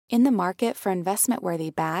In the market for investment-worthy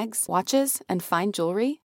bags, watches, and fine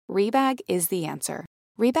jewelry, Rebag is the answer.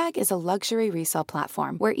 Rebag is a luxury resale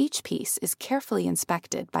platform where each piece is carefully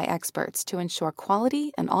inspected by experts to ensure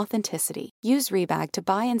quality and authenticity. Use Rebag to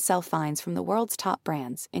buy and sell finds from the world's top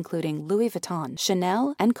brands, including Louis Vuitton,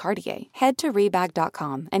 Chanel, and Cartier. Head to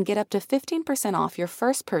Rebag.com and get up to 15% off your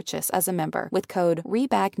first purchase as a member with code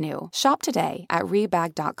REBAGNEW. Shop today at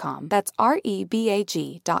Rebag.com. That's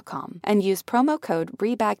REBAG.com. And use promo code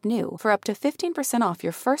REBAGNEW for up to 15% off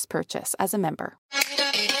your first purchase as a member.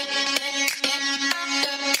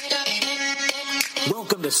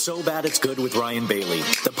 Welcome to So Bad It's Good with Ryan Bailey,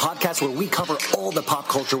 the podcast where we cover all the pop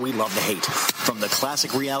culture we love to hate, from the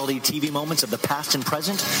classic reality TV moments of the past and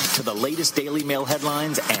present to the latest Daily Mail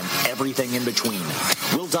headlines and everything in between.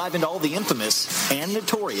 We'll dive into all the infamous and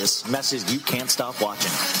notorious messes you can't stop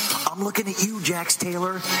watching. I'm looking at you, Jax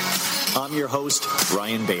Taylor. I'm your host,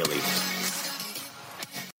 Ryan Bailey.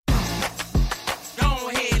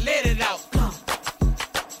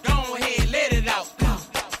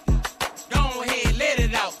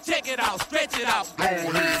 Stretch it out. Go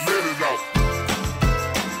ahead, let it out.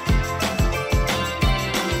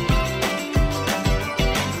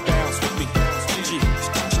 Bounce with me.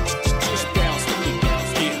 Just bounce with me.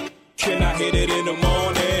 Yeah. Can I hit it in the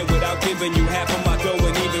morning without giving you half of my dough?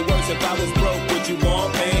 And even worse, if I was broke, would you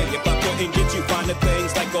want me? If I couldn't get you finer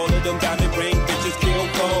things like all of them diamond ring bitches kill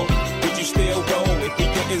for, would you still go? If we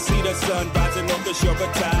couldn't see the sun rising on the shore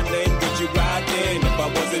of Thailand, would you ride in? If I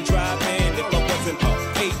wasn't driving, if I wasn't up.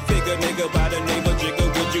 Nigga by the name of Jigga,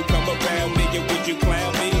 would you come around me and would you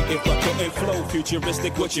clown me? If I couldn't flow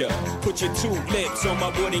futuristic, would ya? Put your two lips on my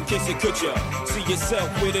wooden kiss it, could ya? See yourself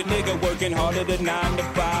with a nigga working harder than 9 to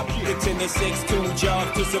 5, the 10 to 6, 2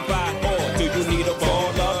 jobs to survive. Or do you need a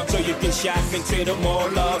baller so you can shop into the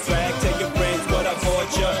mall of swag? Tell your friends what I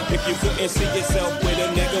bought ya. If you couldn't see yourself with a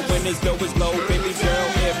nigga when his dough is low, baby girl,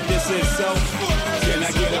 if this is so, can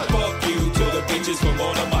I get a fuck you to the bitches from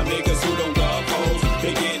all of my niggas who don't love hoes?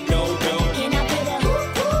 They get no dough. Can I get a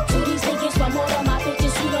hoop to these niggas from all of my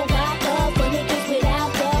bitches who don't got love for niggas without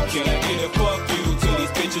love? Can I get a fuck you to these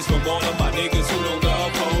bitches from all of my niggas who don't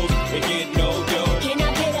love hoes? They get no dough. Can I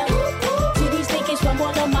get a hoop to these niggas from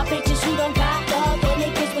all of my bitches who don't got love for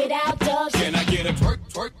niggas without love? Can I get a twerk,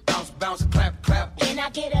 twerk, bounce, bounce, clap, clap? Can I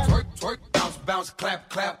get a twerk, twerk, bounce, bounce, clap,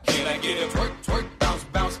 clap? Can I get a twerk, twerk, bounce,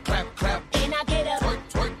 bounce, clap, clap? Can I get a twerk,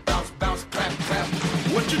 twerk, bounce, bounce, clap, clap?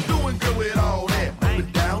 What you doing, girl, with all that?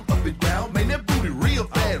 Up and down, man, that booty real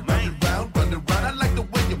fast. Run around, I like the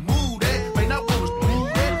way you move that. Man, I wanna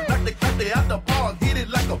move that. Knock the out the ball, hit it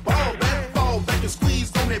like a ball back. Fall back and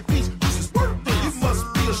squeeze on that beach, this is birthday. You must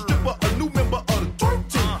be a stripper, a new member of the twerk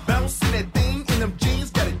team. Bouncing that thing in them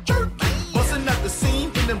jeans, got it jerky. Busting out the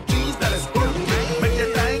seam in them jeans, that is working. Make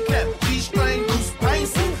that thing clap, G-string, loose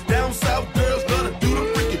pieces. Down south girls love to do the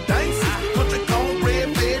freaking dances. Country corn,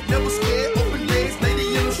 red, bed, never scared. Open legs,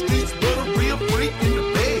 lady in the streets, but a real freak in the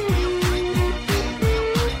bed.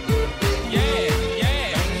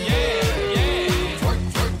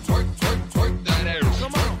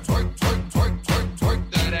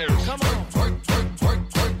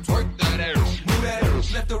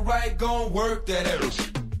 Gon' work that ass.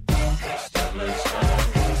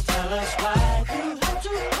 Tell us why you had to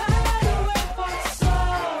hide away for so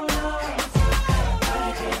long. Why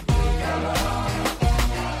can't we go on?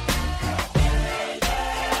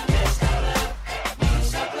 Mr. Love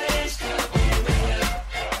needs a place to be with you.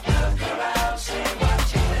 Look around, see what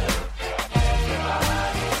you do. Everybody's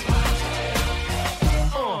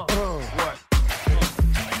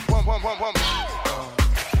watching.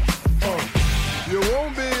 You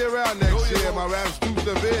won't be around next year. My rap scoops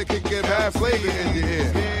the beer, can get bad flavor in your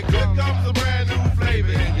ear. Here comes a brand new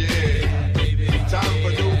flavor in your ear. Time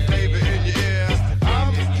for new flavor in your ear.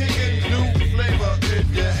 I'm kicking new flavor in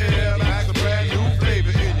your ear. Like a brand new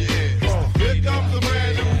flavor in your ear. Here comes a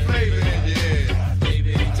brand new flavor in your ear.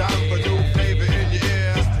 Time for new flavor in your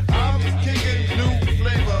ear. I'm kicking new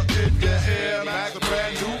flavor in your ear. Like a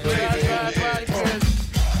brand new flavor in your ear.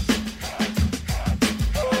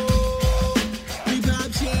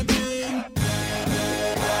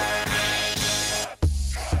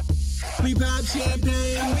 We pop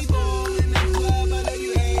champagne.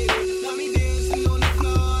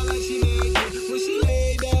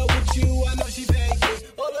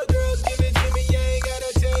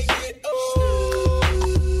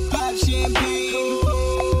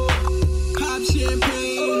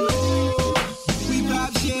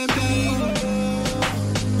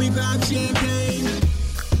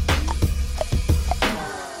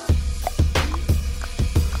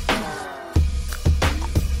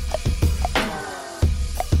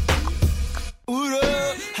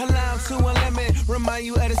 Remind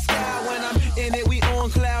you of the sky when I'm in it. We on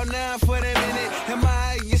cloud 9 for the minute.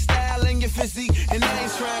 Admire your style and your physique. And I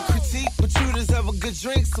ain't trying to critique, but you deserve a good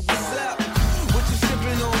drink, so what's up? What you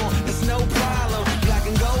sipping on? It's no problem. Black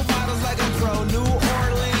and gold bottles like I'm pro New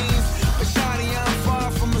Orleans. But shawty, I'm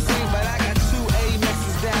far from a saint, but I got 2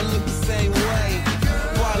 Amexes that look the same way.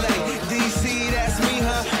 Wale, DC, that's me,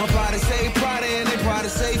 huh? My body say Prada and they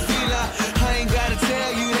probably say Fila. I ain't gotta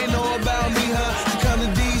tell you, they know about me, huh? So come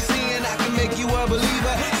to DC and I can make you a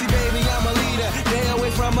believer. See, baby, I'm a leader, stay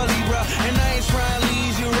away from a Libra. And I ain't trying to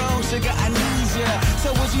lead you wrong, sugar, I need ya. So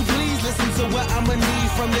would you please listen to what I'ma need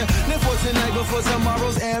from you? Live for tonight before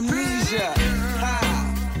tomorrow's amnesia. Ha.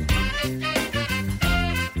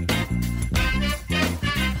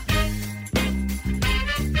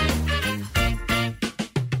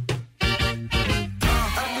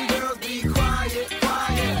 Ugly girls be quiet,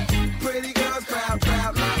 quiet. Pretty girls proud,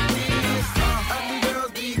 proud like this. Ugly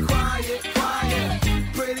girls be quiet, quiet.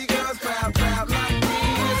 Pretty girls proud, proud like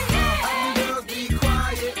this. Ugly girls be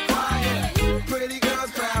quiet, quiet. Pretty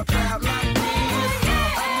girls proud, proud like this.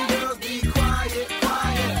 Ugly girls be quiet,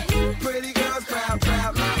 quiet. Pretty girls proud,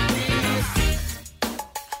 proud like this.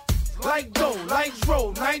 Like dough, lights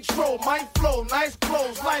roll, nitro, mic flow, nice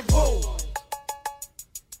clothes, like whoa.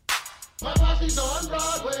 My posse's on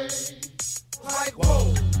Broadway. Like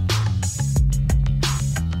whoa.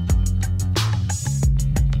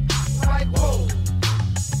 Like whoa.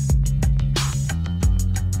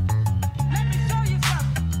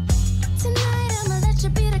 Tonight I'ma let you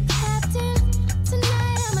be the captain.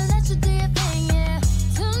 Tonight I'ma let you do your thing, yeah.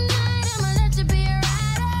 Tonight I'ma let you be a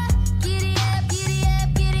rider. Giddy up, giddy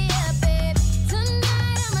up, giddy up, babe.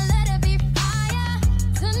 Tonight I'ma let it be fire.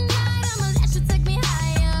 Tonight I'ma let you take me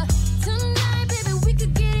higher. Tonight, baby, we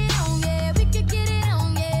could get it on, yeah. We could get it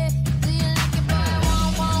on, yeah. Do you like it, boy?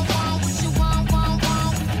 Want, want, want. What you want, want,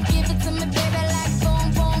 want. Give it to me, baby, like boom,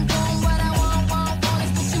 boom, boom. What I want, want, want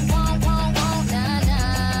is what you want, want, want. Nah, nah.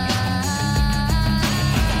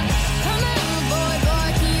 Come on, boy, boy,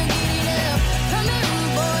 can you get it up? Come on,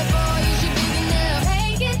 boy, boy, is you big enough?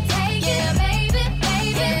 Take it, yeah, baby,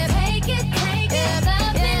 baby. Take it,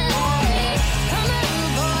 love it. Come on,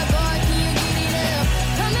 boy, boy, can you get it up?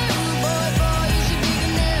 Come on, boy, boy, is you big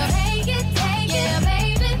enough? Take it, yeah,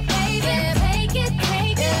 baby, baby.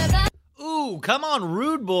 Take it, love it. Ooh, come on,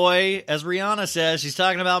 rude boy. As Rihanna says, she's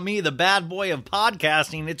talking about me, the bad boy of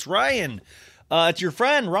podcasting. It's Ryan. It's your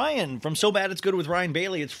friend, Ryan, from So Bad It's Good with Ryan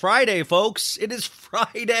Bailey. It's Friday, folks. It is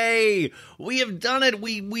Friday. We have done it.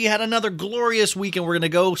 We had another glorious weekend. We're going to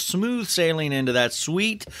go smooth sailing into that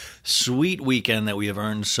sweet, sweet weekend that we have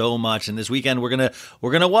earned so much. And this weekend, we're going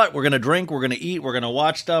to what? We're going to drink, we're going to eat, we're going to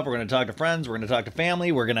watch stuff, we're going to talk to friends, we're going to talk to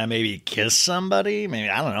family, we're going to maybe kiss somebody, maybe,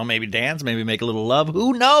 I don't know, maybe dance, maybe make a little love.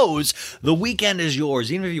 Who knows? The weekend is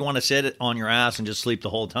yours. Even if you want to sit on your ass and just sleep the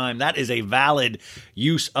whole time, that is a valid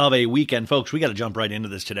use of a weekend. Folks, we got to jump right into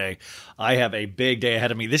this today. I have a big day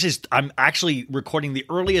ahead of me. I'm actually recording the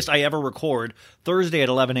earliest I ever record, Thursday at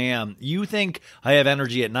 11 a.m. You think I have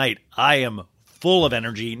energy at night. I am full of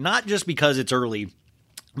energy, not just because it's early,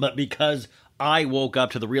 but because I woke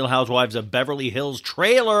up to the Real Housewives of Beverly Hills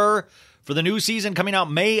trailer for the new season coming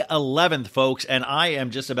out May 11th, folks, and I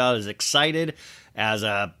am just about as excited as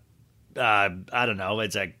I don't know,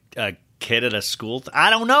 it's a kid at a school.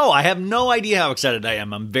 I don't know. I have no idea how excited I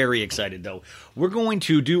am. I'm very excited, though. We're going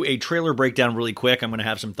to do a trailer breakdown really quick. I'm going to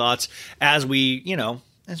have some thoughts as we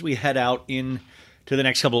head out in to the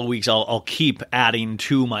next couple of weeks. I'll keep adding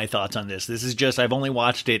to my thoughts on this. This is just, I've only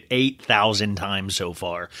watched it 8,000 times so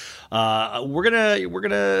far. I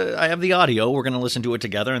have the audio. We're gonna listen to it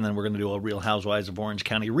together, and then we're gonna do a Real Housewives of Orange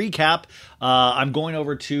County recap. I'm going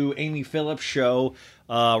over to Amy Phillips' show,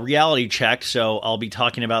 Reality Check, so I'll be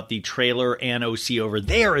talking about the trailer and OC over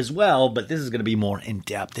there as well, but this is going to be more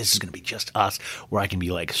in-depth. This is going to be just us, where I can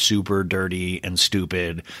be like super dirty and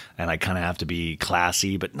stupid, and I kind of have to be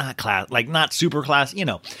classy, but not not super classy, you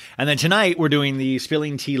know. And then tonight we're doing the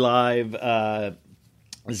Spilling Tea Live,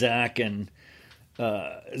 Zach and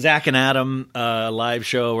Adam live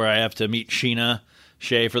show, where I have to meet Sheena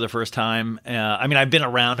Shea for the first time. I mean, I've been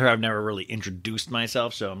around her. I've never really introduced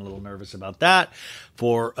myself, so I'm a little nervous about that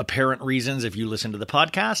for apparent reasons if you listen to the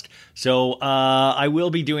podcast. So I will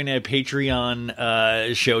be doing a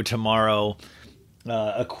Patreon show tomorrow,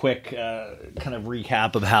 a quick kind of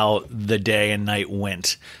recap of how the day and night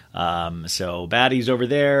went. So Baddie's over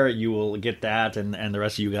there. You will get that, and the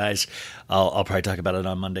rest of you guys, I'll probably talk about it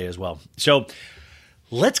on Monday as well. So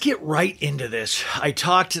let's get right into this.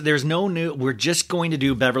 There's no new, we're just going to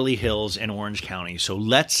do Beverly Hills and Orange County. So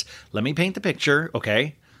let me paint the picture,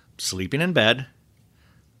 okay? Sleeping in bed,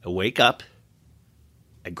 I wake up,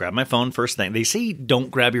 I grab my phone first thing. They say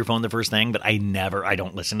don't grab your phone the first thing, but I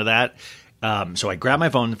don't listen to that. So I grab my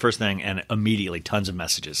phone the first thing, and immediately tons of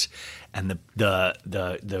messages. And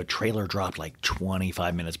the trailer dropped like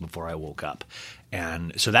 25 minutes before I woke up.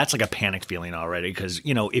 And so that's like a panic feeling already because,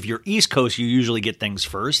 you know, if you're East Coast, you usually get things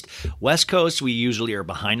first. West Coast, we usually are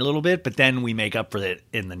behind a little bit, but then we make up for it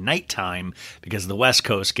in the nighttime because the West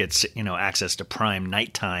Coast gets, you know, access to prime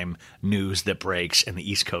nighttime news that breaks, and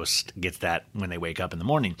the East Coast gets that when they wake up in the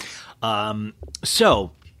morning.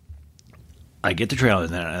 So I get the trailer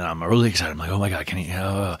and I'm really excited. I'm like, oh my God, can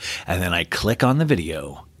you? And then I click on the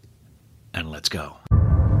video and let's go.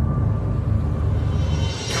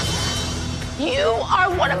 You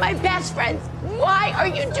are one of my best friends. Why are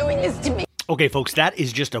you doing this to me? Okay, folks, that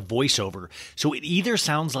is just a voiceover. So it either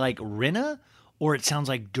sounds like Rinna or it sounds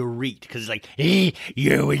like Dorit, because it's like, hey,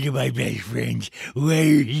 you're one of my best friends. Why are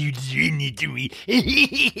you doing it to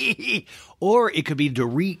me? Or it could be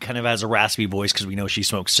Dorit kind of has a raspy voice because we know she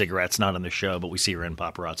smokes cigarettes, not on the show, but we see her in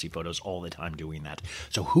paparazzi photos all the time doing that.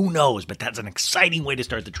 So who knows, but that's an exciting way to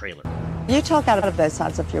start the trailer. You talk out of both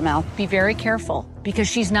sides of your mouth. Be very careful, because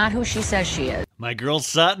she's not who she says she is. My girl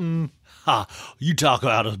Sutton. Ha, you talk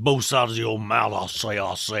out of both sides of your mouth, I'll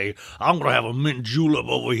say. I'm going to have a mint julep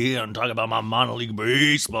over here and talk about my minor league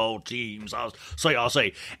baseball teams. I'll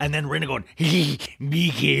say. And then Rinna going,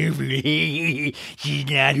 be careful. She's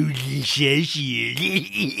not who she says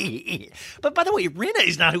she is. But by the way, Rinna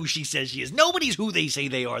is not who she says she is. Nobody's who they say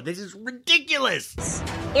they are. This is ridiculous.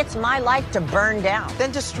 It's my life to burn down.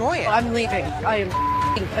 Then destroy it. I'm leaving. I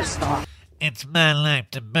am pissed off. It's my life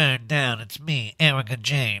to burn down. It's me, Erica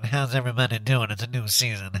Jane. How's everybody doing? It's a new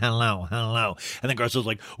season. Hello. And then Garcelle's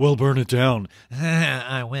like, well, burn it down.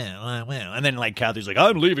 I will. And then, like, Kathy's like,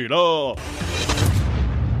 I'm leaving. Oh.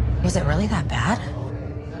 Was it really that bad?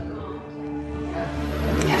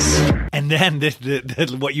 Yes. And then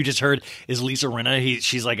what you just heard is Lisa Rinna.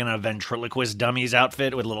 She's like in a ventriloquist dummies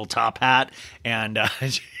outfit with a little top hat. And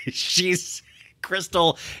she's...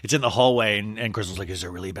 Crystal, it's in the hallway, and Crystal's like, is it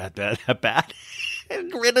really that bad?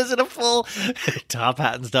 And Rinna's in a full top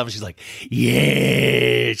hat and stuff. And she's like,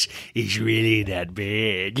 yes, it's really that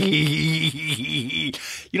bad. You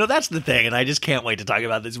know, that's the thing, and I just can't wait to talk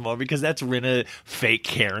about this more because that's Rinna fake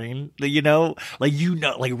caring. You know, like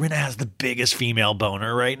Rinna has the biggest female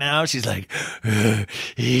boner right now. She's like, I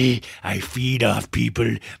feed off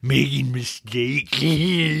people making mistakes.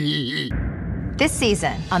 This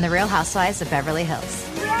season on The Real Housewives of Beverly Hills.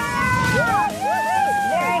 Very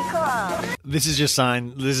cool. This is just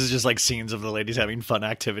like scenes of the ladies having fun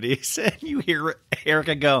activities. And you hear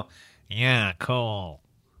Erica go, yeah, cool.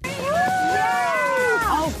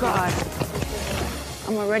 Oh, God.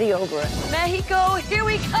 I'm already over it. Mexico, here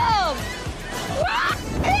we come.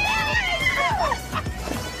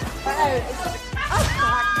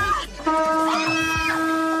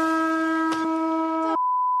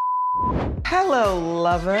 Hello,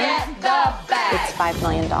 lover. Get the bag. It's $5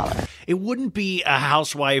 million. it wouldn't be a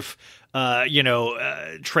housewife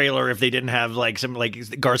trailer if they didn't have like some like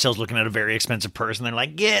Garcelle's looking at a very expensive purse and they're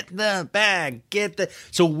like, get the bag, get the.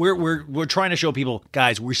 So we're trying to show people,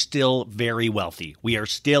 guys, we're still very wealthy. We are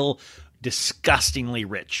still disgustingly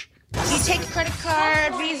rich. You take credit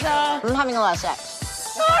card, Visa. I'm having a lot of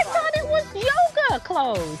sex. Oh, I thought it was yoga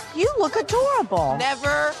clothes. You look adorable.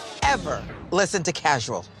 Never, ever listen to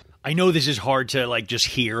casual. I know this is hard to like just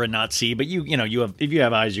hear and not see, but you have, if you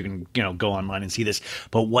have eyes, you can go online and see this.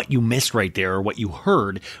 But what you missed right there, or what you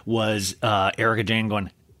heard, was Erica Jane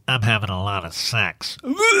going, I'm having a lot of sex.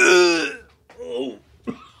 Oh,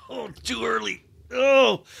 too early.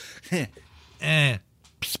 Oh.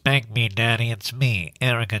 Spank me, daddy, it's me,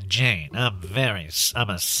 Erica Jane. I'm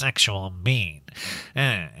a sexual being.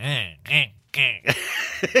 And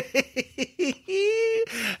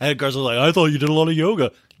Garcelle's like, I thought you did a lot of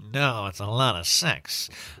yoga. No, it's a lot of sex.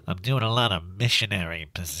 I'm doing a lot of missionary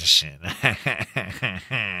position.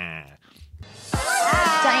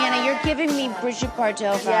 Diana, you're giving me Bridget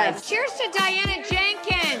Bardot vibes. Yes. Cheers to Diana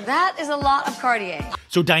Jenkins. That is a lot of Cartier.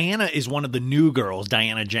 So Diana is one of the new girls.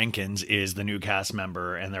 Diana Jenkins is the new cast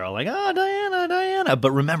member, and they're all like, oh, Diana.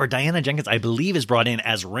 But remember, Diana Jenkins, I believe, is brought in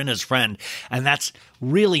as Rinna's friend, and that's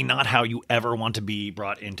really not how you ever want to be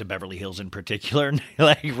brought into Beverly Hills in particular.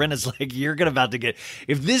 Like, Rinna's like, you're about to get,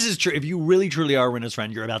 if this is true, if you really truly are Rinna's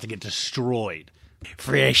friend, you're about to get destroyed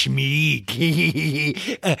Fresh meat. Do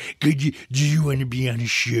you want to be on a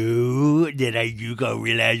show that I do called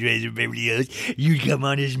Real Housewives of Beverly Hills? You come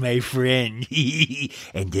on as my friend,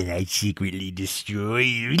 and then I secretly destroy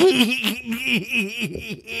you. Do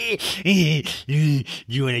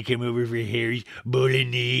you want to come over for Harry's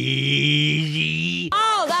Bolognese?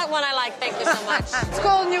 Oh, that one I like. Thank you so much. It's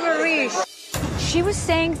called New Marie. She was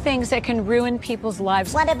saying things that can ruin people's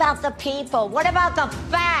lives. What about the people? What about the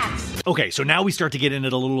facts? Okay, so now we start to get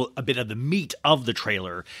into a bit of the meat of the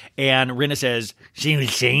trailer, and Rinna says she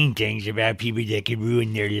was saying things about people that could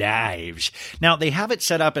ruin their lives. Now they have it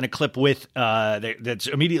set up in a clip with that's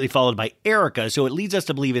immediately followed by Erica, so it leads us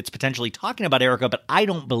to believe it's potentially talking about Erica, but I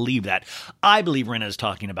don't believe that. I believe Rinna is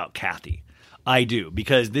talking about Kathy. I do,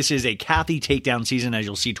 because this is a Kathy takedown season, as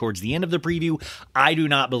you'll see towards the end of the preview. I do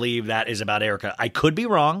not believe that is about Erica. I could be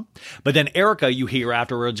wrong, but then Erica, you hear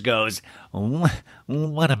afterwards, goes,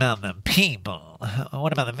 What about the people?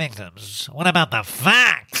 What about the victims? What about the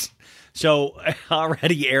facts? so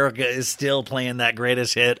already Erica is still playing that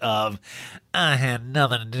greatest hit of, I had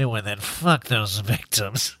nothing to do with it. Fuck those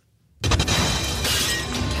victims.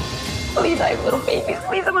 Please, I have little babies.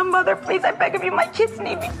 Please, I'm a mother. Please, I beg of you. My kids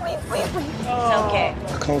need me. Please, please, please. It's okay.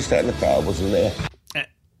 I can't stand the car, I wasn't there.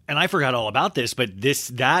 and I forgot all about this, but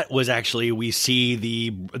that was actually, we see the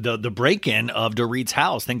break-in of Dorit's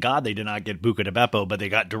house. Thank God they did not get Buca de Beppo, but they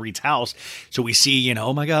got Dorit's house. So we see,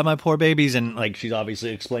 oh my God, my poor babies. And like, she's obviously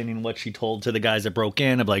explaining what she told to the guys that broke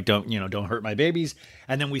in of like, don't hurt my babies.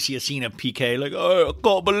 And then we see a scene of PK like, oh, I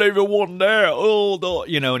can't believe it wasn't there. Oh,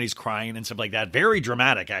 and he's crying and stuff like that. Very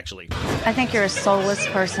dramatic, actually. I think you're a soulless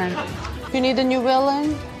person. You need a new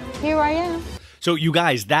villain? Here I am. So you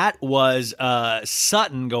guys, that was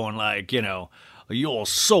Sutton going like, you're a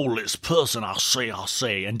soulless person, I'll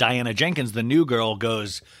say. And Diana Jenkins, the new girl,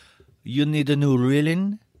 goes, you need a new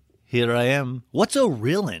villain? Here I am. What's a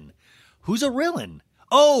villain? Who's a villain?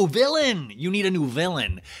 Oh, villain! You need a new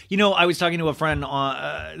villain. I was talking to a friend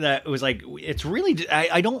that was like, it's really,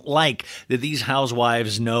 I don't like that these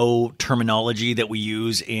housewives know terminology that we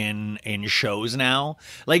use in shows now.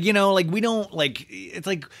 Like, we don't, like, it's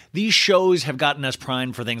like these shows have gotten us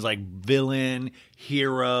primed for things like villain,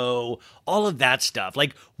 hero, all of that stuff.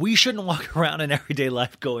 Like, we shouldn't walk around in everyday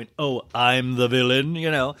life going, oh, I'm the villain,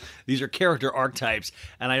 These are character archetypes,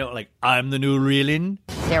 and I don't like, I'm the new villain.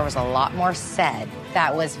 There was a lot more said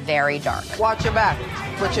that was very dark. Watch your back.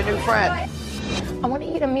 With your new friend. I want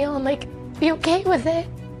to eat a meal and, be okay with it.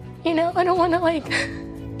 I don't want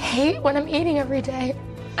to, hate what I'm eating every day.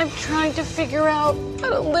 I'm trying to figure out how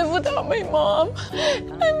to live without my mom.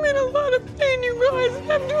 I'm in a lot of pain, you guys.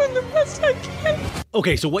 I'm doing the best I can.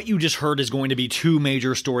 Okay, so what you just heard is going to be two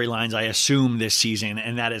major storylines, I assume, this season,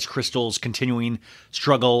 and that is Crystal's continuing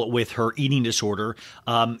struggle with her eating disorder.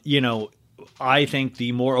 I think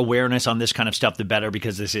the more awareness on this kind of stuff, the better,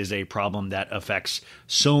 because this is a problem that affects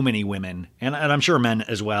so many women, and I'm sure men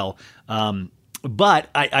as well. But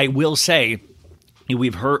I will say,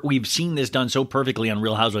 we've seen this done so perfectly on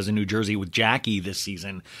Real Housewives of New Jersey with Jackie this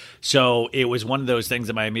season. So it was one of those things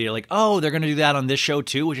that my immediate like, oh, they're going to do that on this show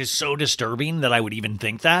too, which is so disturbing that I would even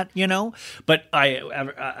think that, But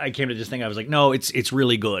I came to this thing. I was like, no, it's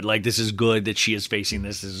really good. Like, this is good that she is facing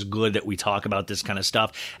this. This is good that we talk about this kind of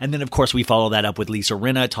stuff. And then of course we follow that up with Lisa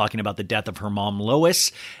Rinna talking about the death of her mom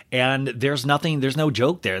Lois. And there's no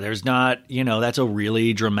joke there. There's not, that's a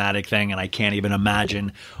really dramatic thing. And I can't even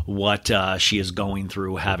imagine what she is going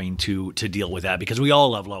through having to deal with that, because we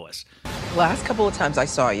all love Lois. Last couple of times I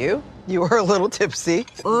saw you were a little tipsy.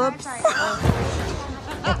 Oops.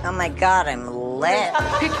 Oh my God, I'm lit.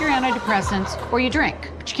 Pick your antidepressants or you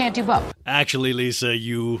drink, but you can't do both. Actually, Lisa,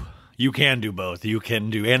 you can do both. You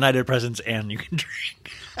can do antidepressants and you can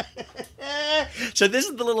drink. So this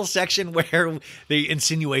is the little section where they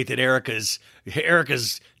insinuate that Erica's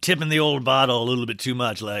tipping the old bottle a little bit too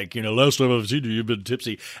much. Like, last time I've seen you, you've been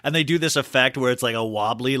tipsy. And they do this effect where it's like a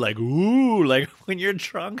wobbly, like, ooh, like when you're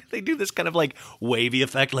drunk, they do this kind of like wavy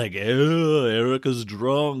effect, like, oh, Erica's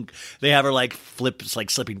drunk. They have her like flips, like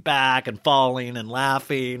slipping back and falling and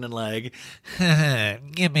laughing and like,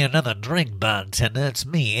 Give me another drink, bartender. It's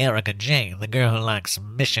me, Erica Jane, the girl who likes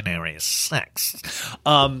missionary sex.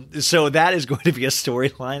 so that is going to be a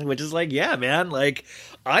storyline, which is like, yeah, man, like,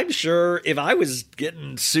 I'm sure if I was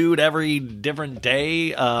getting sued every different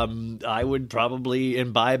day, I would probably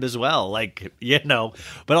imbibe as well. Like,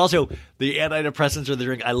 but also the antidepressants or the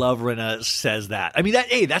drink. I love Rinna says that. I mean,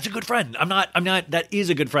 that's a good friend. I'm not, that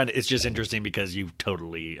is a good friend. It's just interesting because you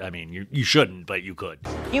you shouldn't, but you could.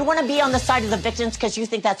 You want to be on the side of the victims because you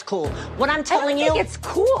think that's cool. What I'm telling you, it's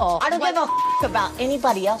cool. I don't give a about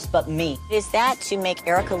anybody else but me. Is that to make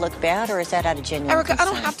Erica look bad, or is that out of genuine Erica, I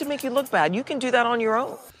concern? don't have to make you look bad. You can do that on your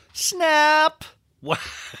own. Snap.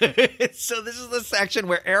 So this is the section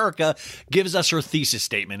where Erica gives us her thesis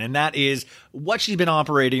statement, and that is what she's been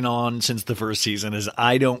operating on since the first season is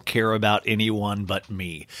I don't care about anyone but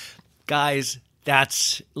me. Guys,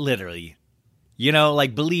 that's literally,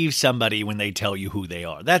 believe somebody when they tell you who they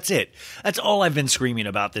are. That's it. That's all I've been screaming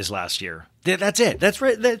about this last year. That's it. That's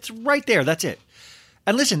right there. That's it.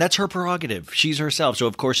 And listen, that's her prerogative. She's herself. So,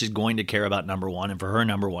 of course, she's going to care about number one. And for her,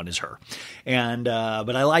 number one is her. And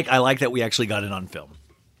but I like that we actually got it on film.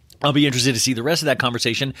 I'll be interested to see the rest of that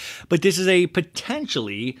conversation. But this is a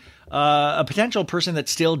potential person that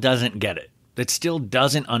still doesn't get it, that still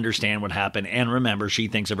doesn't understand what happened. And remember, she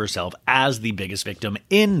thinks of herself as the biggest victim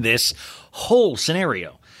in this whole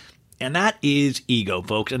scenario. And that is ego,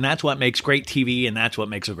 folks. And that's what makes great TV. And that's what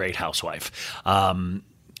makes a great housewife.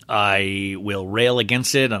 I will rail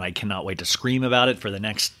against it, and I cannot wait to scream about it for the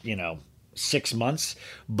next, 6 months.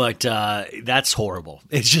 But that's horrible.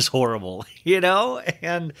 It's just horrible,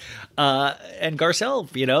 And Garcelle,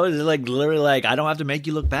 is literally I don't have to make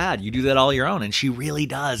you look bad. You do that all your own, and she really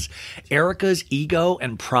does. Erica's ego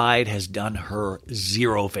and pride has done her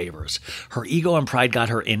zero favors. Her ego and pride got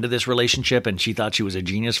her into this relationship, and she thought she was a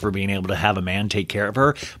genius for being able to have a man take care of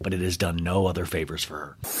her, but it has done no other favors for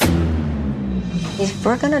her. If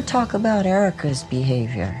we're going to talk about Erica's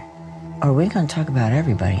behavior, are we going to talk about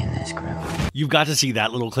everybody in this group? You've got to see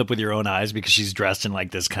that little clip with your own eyes because she's dressed in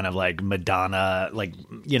this kind of Madonna,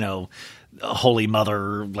 Holy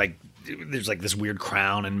Mother, there's this weird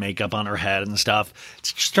crown and makeup on her head and stuff.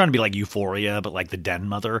 She's trying to be like Euphoria, but the Den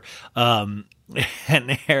Mother. And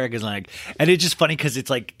Eric is and it's just funny because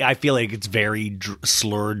it's I feel like it's very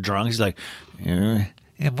slurred drunk. He's like, yeah.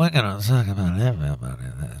 If we're going to talk about everybody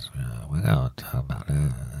in this group, we're going to talk about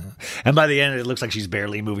it. And by the end, it looks like she's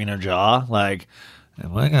barely moving her jaw. If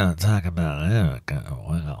we're going to talk about Erica,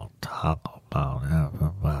 we're going to talk about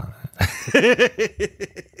everybody.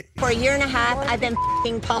 For a year and a half, I've been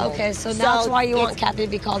pummeled. Okay, so that's why you want Kathy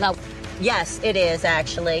to be called out. Yes, it is,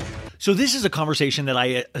 actually. So this is a conversation that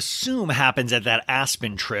I assume happens at that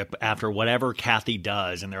Aspen trip after whatever Kathy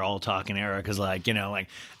does, and they're all talking. Erica's I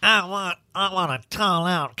want to call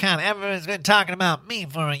out Kathy. Everyone's been talking about me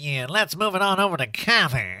for a year. Let's move it on over to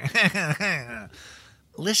Kathy.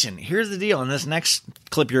 Listen, here's the deal. In this next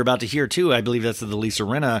clip you're about to hear, too, I believe that's the Lisa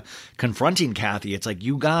Rinna confronting Kathy. It's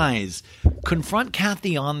you guys, confront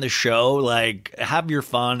Kathy on the show. Have your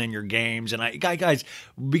fun and your games. And guys,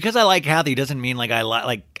 because I like Kathy doesn't mean I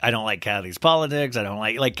don't like Kathy's politics. I don't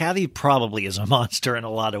like Kathy probably is a monster in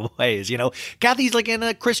a lot of ways. Kathy's in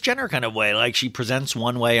a Kris Jenner kind of way. She presents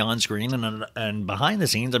one way on screen and behind the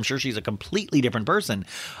scenes, I'm sure she's a completely different person.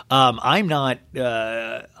 I'm not,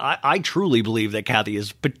 I truly believe that Kathy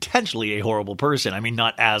is potentially a horrible person. I mean,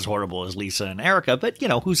 not as horrible as Lisa and Erica, but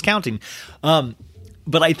who's counting?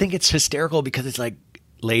 But I think it's hysterical because it's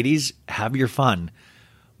ladies, have your fun,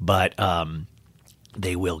 but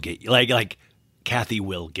they will get Kathy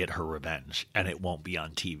will get her revenge, and it won't be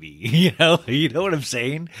on TV. You know what I'm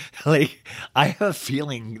saying? I have a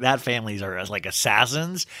feeling that families are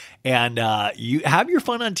assassins, and you have your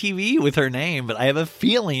fun on TV with her name, but I have a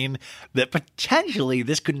feeling that potentially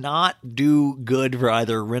this could not do good for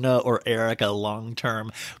either Rinna or Erica long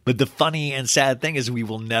term. But the funny and sad thing is we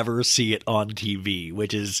will never see it on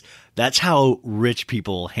TV, that's how rich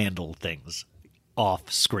people handle things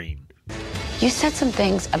off screen. You said some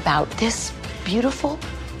things about this beautiful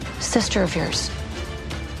sister of yours.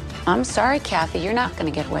 I'm sorry, Kathy. You're not going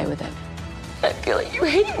to get away with it. I feel like you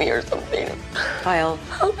hate me or something. Kyle,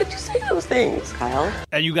 How could you say those things? Kyle.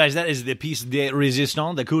 And you guys, that is the piece de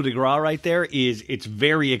résistance, the coup de grace right there. It's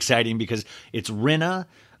very exciting because it's Rinna,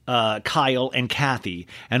 Kyle, and Kathy.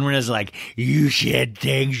 And Rinna's you said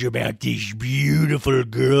things about this beautiful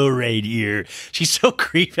girl right here. She's so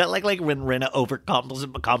creepy. I like when Rinna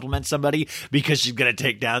compliments somebody because she's going to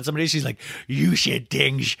take down somebody. She's you said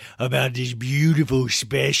things about this beautiful,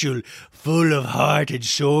 special, full of heart and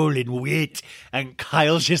soul and wit. And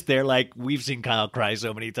Kyle's just there we've seen Kyle cry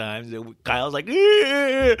so many times. Kyle's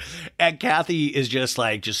 "Ew." And Kathy is just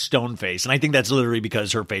stone face. And I think that's literally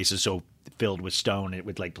because her face is so filled with stone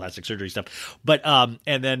with plastic surgery stuff. But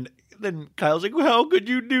and then then Kyle's like, how could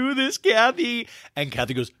you do this, Kathy? And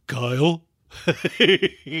Kathy goes, Kyle?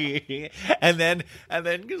 and then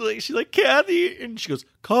she's like, Kathy, and she goes,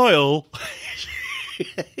 Kyle.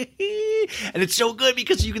 And it's so good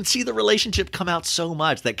because you can see the relationship come out so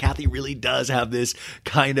much that Kathy really does have this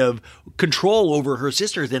kind of control over her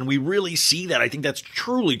sisters, and we really see that. I think that's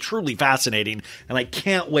truly, truly fascinating, and I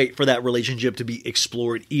can't wait for that relationship to be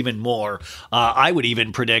explored even more. I would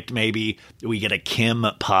even predict maybe we get a Kim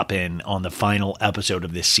pop-in on the final episode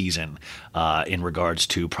of this season in regards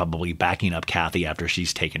to probably backing up Kathy after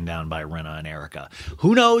she's taken down by Rinna and Erica.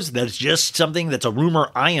 Who knows? That's just something that's a rumor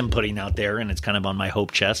I am putting out there, and it's kind of on my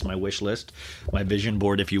hope chest, my wish list, my vision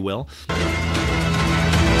board, if you will.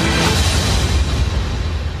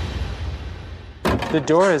 The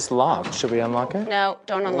door is locked. Should we unlock it? No,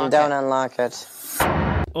 don't unlock it. Don't unlock it.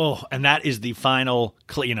 Oh, and that is the final,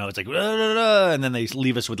 it's like, and then they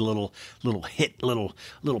leave us with a little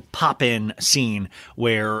pop-in scene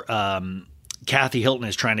where Kathy Hilton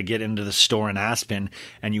is trying to get into the store in Aspen,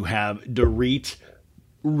 and you have Dorit,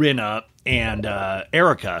 Rinna, and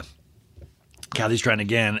Erica. Kathy's trying to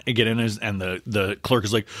get in, and the clerk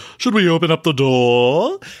is like, should we open up the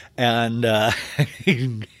door? And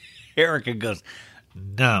Erica goes,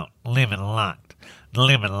 no, leave it locked.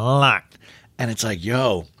 Leave it locked. And it's like,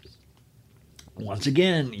 yo, once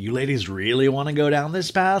again, you ladies really want to go down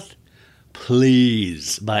this path?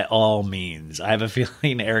 Please, by all means. I have a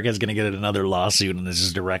feeling Erica's going to get another lawsuit, and this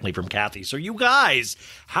is directly from Kathy. So you guys,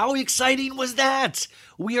 how exciting was that?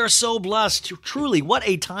 We are so blessed. Truly, what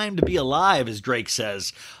a time to be alive, as Drake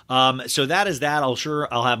says. So that is that.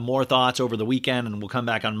 I'll have more thoughts over the weekend, and we'll come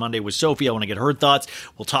back on Monday with Sophie. I want to get her thoughts.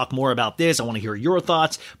 We'll talk more about this. I want to hear your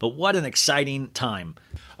thoughts. But what an exciting time.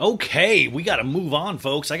 Okay, we got to move on,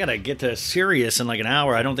 folks. I got to get to Sirius in like an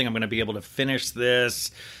hour. I don't think I'm going to be able to finish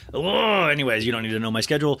this. Oh, anyways, you don't need to know my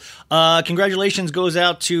schedule. Congratulations goes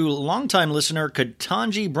out to longtime listener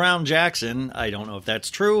Katanji Brown Jackson. I don't know if that's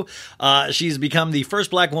true. She's become the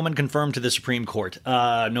first black woman confirmed to the Supreme Court.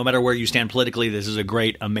 No matter where you stand politically, this is a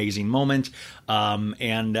great, amazing moment.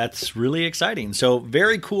 And that's really exciting. So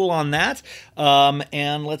very cool on that.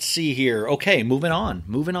 And let's see here. Okay, moving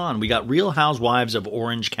on. We got Real Housewives of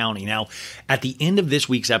Orange County. Now, at the end of this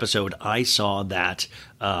week's episode, I saw that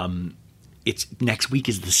it's next week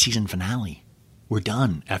is the season finale. We're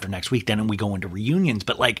done after next week. Then we go into reunions.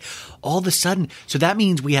 But like all of a sudden, so that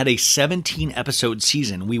means we had a 17 episode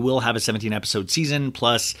season. We will have a 17 episode season.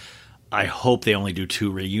 Plus, I hope they only do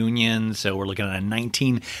 2 reunions. So we're looking at a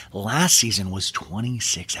 19. Last season was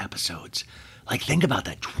 26 episodes. Like, think about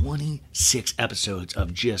that. 26 episodes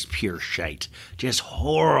of just pure shite. Just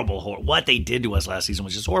horrible. What they did to us last season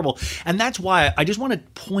was just horrible. And that's why I just want to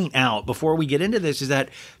point out before we get into this is that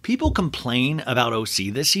people complain about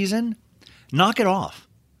OC this season. Knock it off.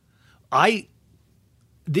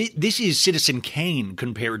 This is Citizen Kane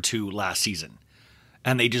compared to last season.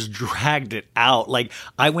 And they just dragged it out. Like,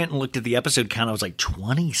 I went and looked at the episode count. I was like,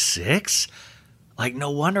 26? Like,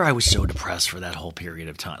 no wonder I was so depressed for that whole period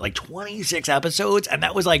of time. Like, 26 episodes, and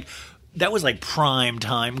that was like prime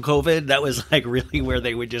time COVID. That was like really where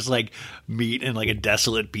they would just like meet in like a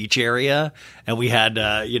desolate beach area. And we had, the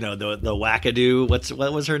wackadoo.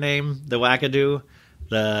 What was her name? The wackadoo?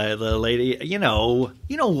 The lady, you know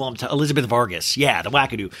who I'm talking, Elizabeth Vargas. Yeah, the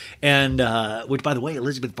wackadoo. And, which by the way,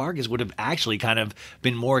 Elizabeth Vargas would have actually kind of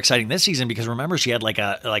been more exciting this season because remember she had like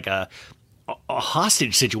a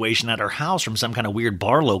hostage situation at her house from some kind of weird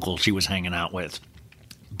bar local she was hanging out with.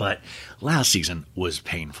 But last season was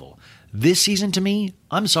painful. This season to me,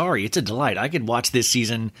 I'm sorry, it's a delight. I could watch this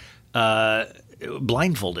season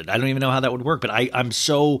blindfolded. I don't even know how that would work, but I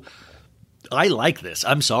like this.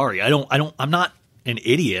 I'm sorry. I'm not an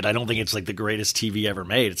idiot. I don't think it's like the greatest TV ever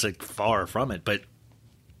made. It's like far from it. But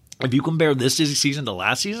if you compare this season to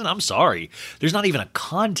last season, I'm sorry. There's not even a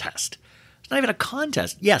contest. Not even a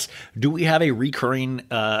contest. Yes. Do we have a recurring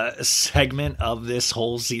segment of this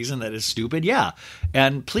whole season that is stupid? Yeah.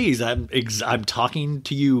 And please, I'm talking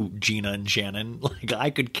to you, Gina and Shannon. Like, I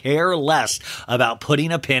could care less about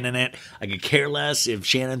putting a pin in it. I could care less if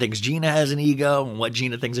Shannon thinks Gina has an ego and what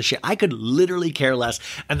Gina thinks of shit. I could literally care less.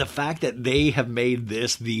 And the fact that they have made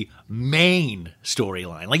this the main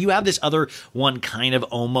storyline. Like, you have this other one kind of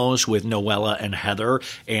almost with Noella and Heather.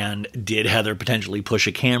 And did Heather potentially push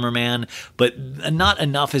a cameraman? but not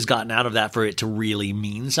enough has gotten out of that for it to really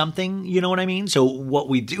mean something. You know what I mean? So what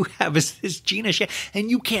we do have is this Gina and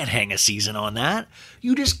you can't hang a season on that.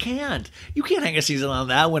 You just can't. You can't hang a season on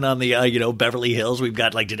that when on the, Beverly Hills, we've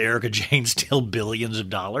got, like, did Erica Jane steal billions of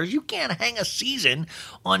dollars? You can't hang a season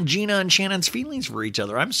on Gina and Shannon's feelings for each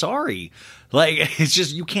other. I'm sorry. Like, it's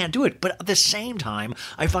just, you can't do it. But at the same time,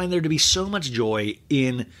 I find there to be so much joy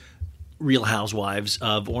in Real Housewives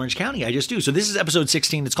of Orange County. I just do. So this is episode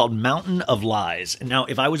 16. It's called Mountain of Lies. And now,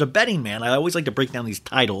 if I was a betting man, I always like to break down these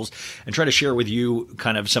titles and try to share with you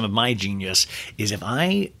kind of some of my genius, is if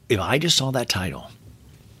I just saw that title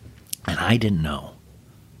and I didn't know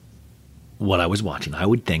what I was watching, I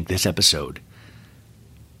would think this episode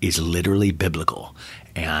is literally biblical.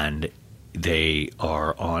 And they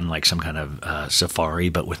are on like some kind of safari,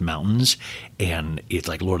 but with mountains. And it's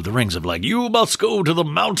like Lord of the Rings of like, you must go to the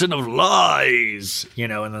mountain of lies,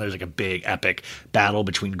 and then there's like a big epic battle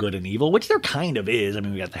between good and evil, which there kind of is. I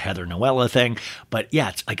mean, we got the Heather Noella thing, but yeah,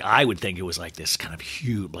 it's like, I would think it was like this kind of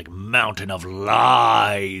huge, like mountain of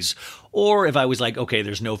lies. Or if I was like, okay,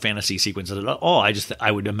 there's no fantasy sequence at all,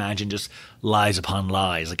 I would imagine just lies upon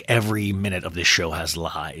lies. Like every minute of this show has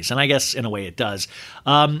lies. And I guess in a way it does.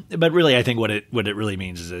 But really, I think what it really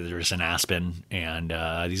means is that there's an Aspen and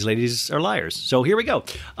these ladies are liars. So here we go.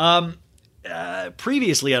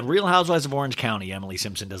 Previously on Real Housewives of Orange County, Emily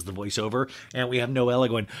Simpson does the voiceover, and we have Noella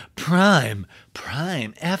going, prime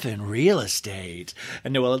effing real estate.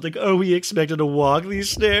 And Noella's like, oh, we expected to walk these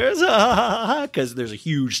stairs? Because there's a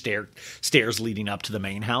huge stairs leading up to the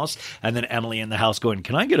main house. And then Emily in the house going,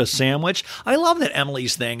 can I get a sandwich? I love that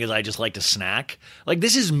Emily's thing is I just like to snack. Like,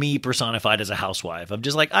 this is me personified as a housewife. I'm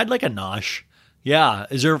just like, I'd like a nosh. Yeah,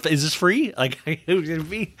 is this free? Like, I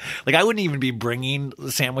wouldn't even be bringing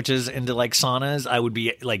sandwiches into like saunas. I would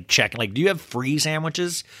be like checking, like, do you have free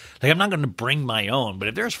sandwiches? Like, I'm not going to bring my own, but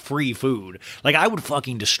if there's free food, like, I would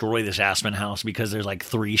fucking destroy this Aspen house because there's like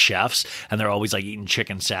 3 chefs and they're always like eating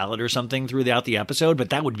chicken salad or something throughout the episode. But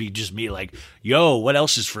that would be just me like, yo, what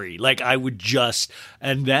else is free? Like, I would just,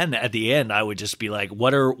 and then at the end, I would just be like,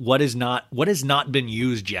 what has not been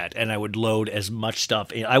used yet? And I would load as much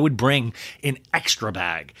stuff in. I would bring an extra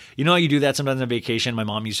bag. You know how you do that sometimes on vacation? My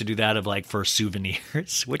mom used to do that of like for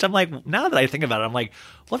souvenirs, which I'm like, now that I think about it, I'm like,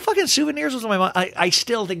 what fucking souvenirs was my mom? I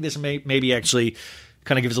still think this maybe actually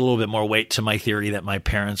kind of gives a little bit more weight to my theory that my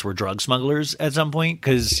parents were drug smugglers at some point,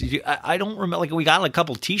 because I don't remember, like, we got like a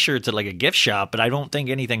couple t-shirts at like a gift shop, but I don't think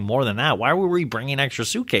anything more than that. Why were we bringing extra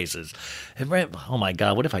suitcases? Oh my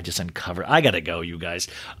God, what if I just uncover? I gotta go, you guys.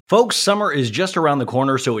 Folks, summer is just around the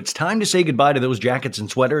corner, so it's time to say goodbye to those jackets and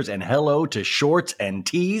sweaters and hello to shorts and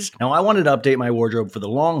tees. Now, I wanted to update my wardrobe for the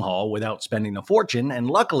long haul without spending a fortune, and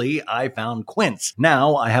luckily I found Quince.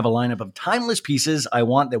 Now I have a lineup of timeless pieces I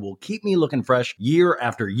want that will keep me looking fresh year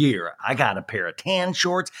after year. I got a pair of tan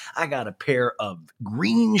shorts. I got a pair of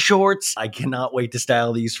green shorts. I cannot wait to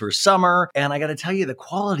style these for summer. And I got to tell you, the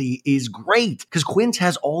quality is great because Quince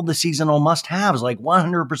has all the seasonal must-haves like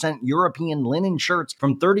 100% European linen shirts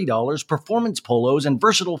from $30, performance polos, and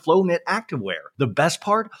versatile flow knit activewear. The best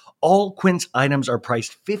part? All Quince items are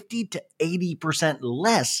priced 50 to 80%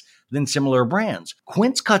 less than similar brands.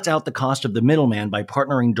 Quince cuts out the cost of the middleman by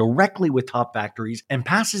partnering directly with top factories and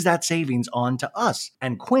passes that savings on to us.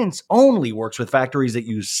 And Quince only works with factories that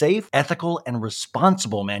use safe, ethical, and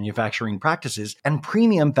responsible manufacturing practices and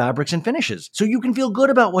premium fabrics and finishes, so you can feel good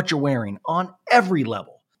about what you're wearing on every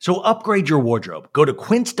level. So upgrade your wardrobe. Go to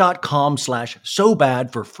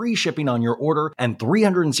quince.com/sobad for free shipping on your order and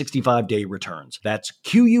 365-day returns. That's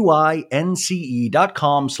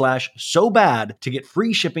QUINCE.com/sobad to get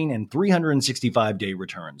free shipping and 365-day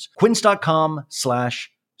returns.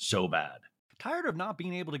 Quince.com/sobad. Tired of not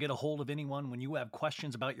being able to get a hold of anyone when you have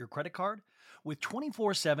questions about your credit card? With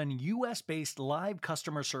 24/7 US-based live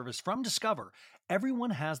customer service from Discover, everyone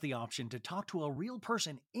has the option to talk to a real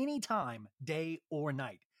person anytime, day or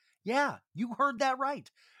night. Yeah, you heard that right.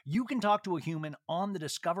 You can talk to a human on the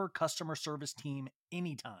Discover customer service team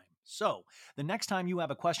anytime. So, the next time you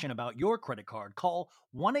have a question about your credit card, call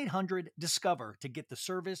 1-800-DISCOVER to get the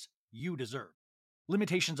service you deserve.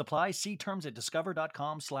 Limitations apply. See terms at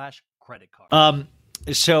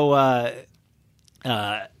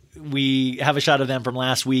discover.com/creditcard. We have a shot of them from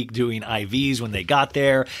last week doing IVs when they got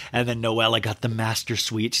there, and then Noella got the master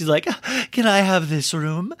suite. She's like, can I have this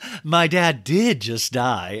room? My dad did just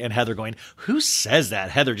die. And Heather going, who says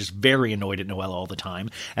that? Heather just very annoyed at Noella all the time.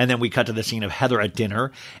 And then we cut to the scene of Heather at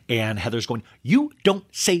dinner, and Heather's going, you don't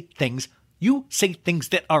say things. You say things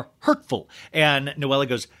that are hurtful. And Noella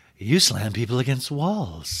goes, you slam people against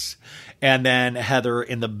walls. And then Heather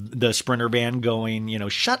in the Sprinter van going,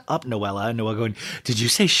 shut up, Noella. And Noella going, did you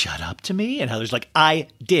say shut up to me? And Heather's like, I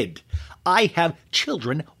did. I have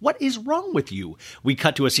children. What is wrong with you? We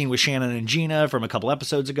cut to a scene with Shannon and Gina from a couple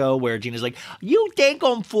episodes ago where Gina's like, you think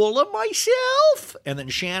I'm full of myself? And then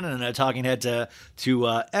Shannon, a talking head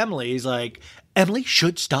to Emily, is like, Emily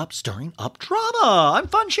should stop stirring up drama. I'm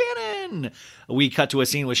fun, Shannon. We cut to a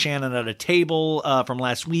scene with Shannon at a table from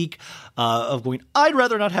last week of going, I'd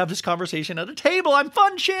rather not have this conversation at a table. I'm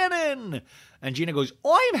fun, Shannon. And Gina goes,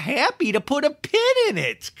 I'm happy to put a pin in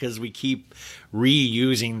it, because we keep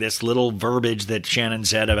reusing this little verbiage that Shannon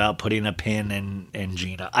said about putting a pin in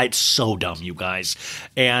Gina. It's so dumb, you guys.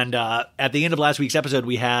 And at the end of last week's episode,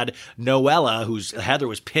 we had Noella, Heather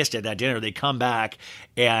was pissed at that dinner. They come back,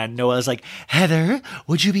 and Noella's like, Heather,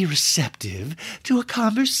 would you be receptive to a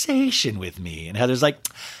conversation with me? And Heather's like,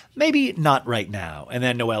 maybe not right now. And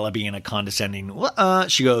then Noella, being a condescending,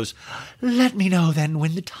 she goes, let me know then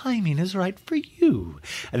when the timing is right for you.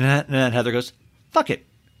 And then Heather goes, fuck it,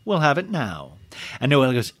 we'll have it now. And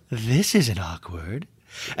Noella goes, this isn't awkward.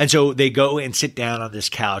 And so they go and sit down on this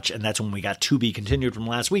couch, and that's when we got To Be Continued from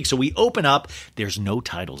last week. So we open up. There's no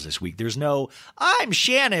titles this week. There's no, I'm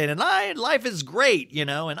Shannon, and life is great,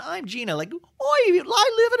 and I'm Gina. Like,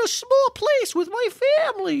 I live in a small place with my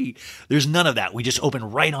family. There's none of that. We just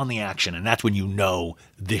open right on the action, and that's when you know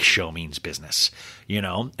this show means business,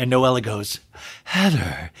 And Noella goes,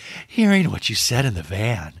 Heather, hearing what you said in the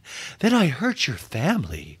van, that I hurt your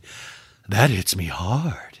family, that hits me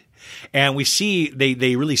hard. And we see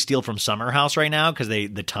they really steal from Summer House right now because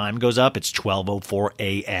the time goes up. It's 12:04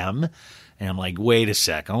 a.m. And I'm like, wait a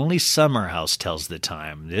sec. Only Summer House tells the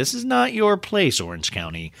time. This is not your place, Orange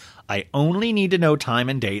County. I only need to know time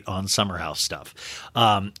and date on Summer House stuff.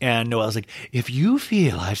 And Noelle's like, if you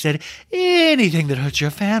feel I've said anything that hurts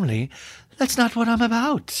your family, that's not what I'm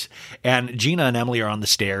about. And Gina and Emily are on the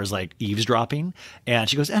stairs, like eavesdropping. And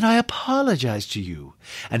she goes, and I apologize to you.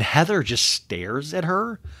 And Heather just stares at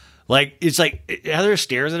her. Like, it's like Heather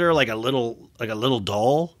stares at her like a little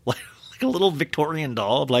doll, like a little Victorian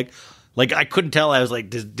doll. Like I couldn't tell. I was like,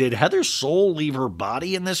 did Heather's soul leave her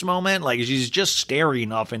body in this moment? Like, she's just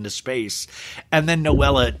staring off into space. And then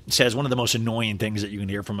Noella says one of the most annoying things that you can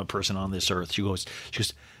hear from a person on this earth. She goes,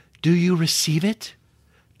 do you receive it?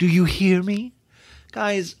 Do you hear me?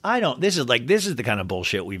 Guys, this is the kind of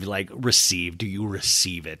bullshit we've received. Do you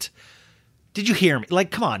receive it? Did you hear me?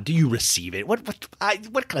 Like, come on, do you receive it? What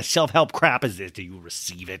kind of self-help crap is this? Do you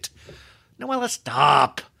receive it? Noella,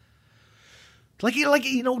 stop.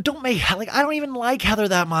 Don't make, I don't even like Heather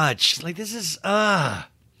that much. This is,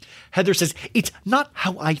 Heather says, it's not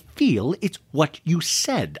how I feel, it's what you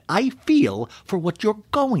said. I feel for what you're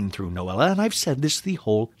going through, Noella, and I've said this the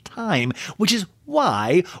whole time, which is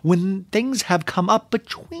why, when things have come up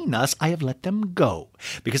between us, I have let them go.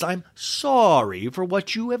 Because I'm sorry for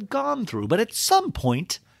what you have gone through, but at some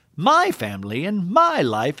point, my family and my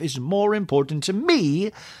life is more important to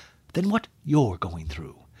me than what you're going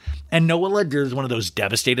through. And Noella does one of those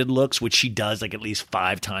devastated looks, which she does at least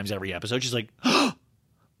 5 times every episode. She's like,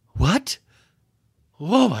 what?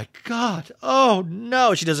 Oh my God. Oh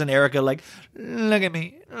no. She does an Erica look at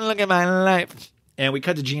me. Look at my life. And we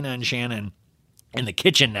cut to Gina and Shannon in the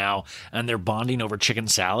kitchen now, and they're bonding over chicken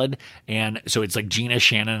salad. And so it's like Gina,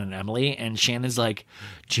 Shannon, and Emily. And Shannon's like,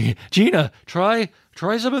 Gina, try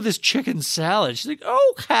some of this chicken salad. She's like,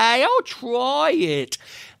 okay, I'll try it.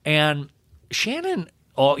 And Shannon,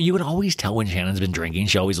 you would always tell when Shannon's been drinking.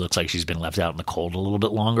 She always looks like she's been left out in the cold a little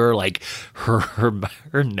bit longer. Like her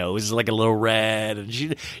nose is like a little red, and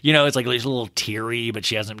she, it's like she's a little teary, but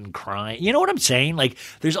she hasn't been crying. You know what I'm saying? Like,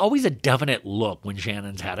 there's always a definite look when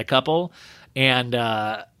Shannon's had a couple, and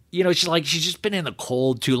she's just been in the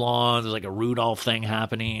cold too long. There's like a Rudolph thing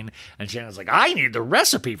happening, and Shannon's like, I need the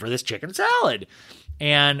recipe for this chicken salad.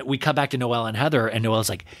 And we cut back to Noella and Heather, and Noella's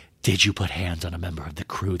like, did you put hands on a member of the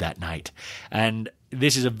crew that night? And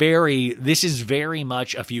this is very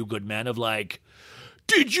much A Few Good Men of like,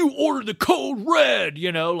 did you order the code red?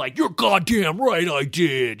 You're goddamn right I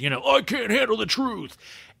did. I can't handle the truth.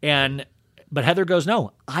 But Heather goes,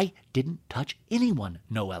 no, I didn't touch anyone,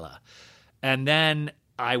 Noella. And then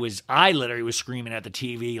I literally was screaming at the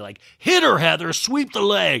TV like, hit her, Heather, sweep the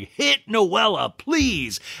leg, hit Noella,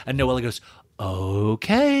 please. And Noella goes,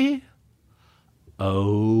 okay,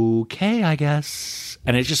 I guess.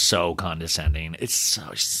 And it's just so condescending. It's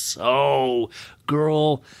so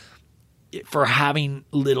girl, for having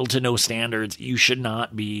little to no standards, you should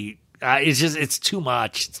not be. It's too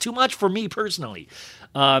much. It's too much for me personally.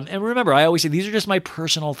 And remember, I always say these are just my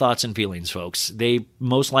personal thoughts and feelings, folks. They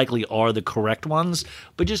most likely are the correct ones,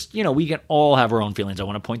 but just, we can all have our own feelings. I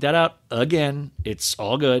want to point that out. Again, it's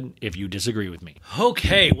all good if you disagree with me.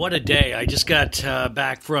 Okay, what a day. I just got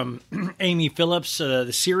back from Amy Phillips,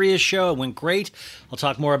 the Sirius show. It went great. I'll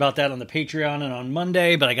talk more about that on the Patreon and on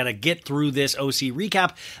Monday, but I got to get through this OC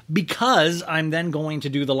recap because I'm then going to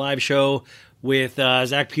do the live show with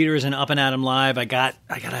Zach Peters and Up and Adam Live. I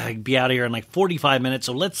gotta be out of here in like 45 minutes,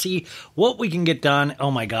 so let's see what we can get done.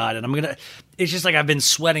 Oh my God. And it's just like I've been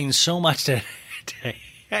sweating so much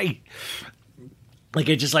today. Like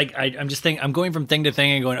it's just like I'm going from thing to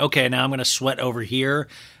thing and going, okay, now I'm gonna sweat over here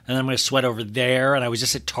and then I'm gonna sweat over there. And I was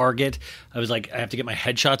just at Target. I was like, I have to get my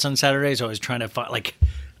headshots on Saturday, so I was trying to find like,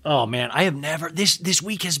 oh man, I have never this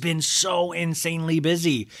week has been so insanely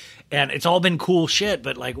busy. And it's all been cool shit,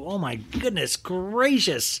 but like, oh my goodness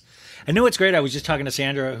gracious. I know it's great. I was just talking to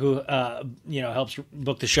Sandra, who, helps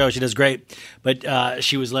book the show. She does great. But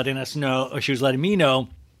she was letting me know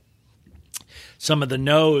some of the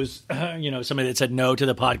no's, somebody that said no to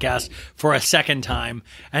the podcast for a second time.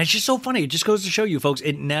 And it's just so funny. It just goes to show you, folks,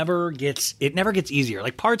 it never gets easier.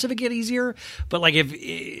 Like parts of it get easier, but like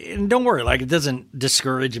and don't worry, like it doesn't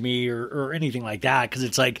discourage me or anything like that. Cause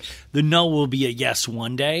it's like the no will be a yes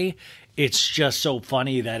one day. It's just so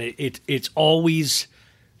funny that it's always,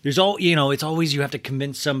 it's always you have to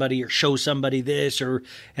convince somebody or show somebody this and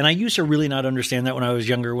I used to really not understand that when I was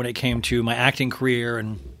younger, when it came to my acting career,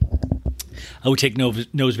 and I would take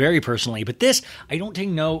no's very personally, but this, I don't take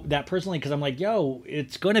no that personally because I'm like, yo,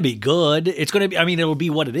 it's going to be good. It's going to be, it'll be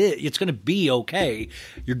what it is. It's going to be okay.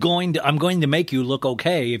 I'm going to make you look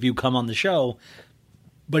okay if you come on the show.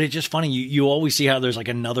 But it's just funny. You always see how there's like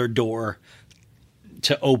another door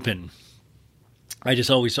to open. I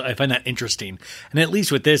find that interesting. And at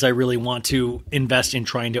least with this, I really want to invest in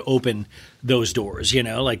trying to open those doors,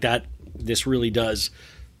 like that. This really does.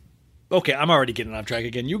 Okay, I'm already getting off track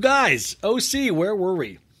again. You guys, OC, where were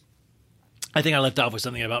we? I think I left off with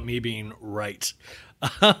something about me being right.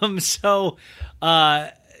 So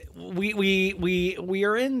we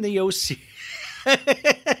are in the OC.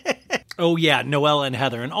 Oh yeah, Noella and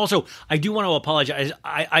Heather. And also, I do want to apologize.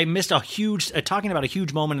 I missed talking about a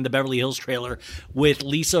huge moment in the Beverly Hills trailer with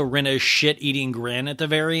Lisa Rinna's shit-eating grin at the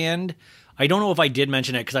very end. I don't know if I did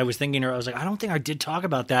mention it because I was thinking I was like, I don't think I did talk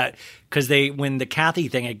about that because when the Kathy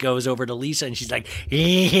thing, it goes over to Lisa and she's like,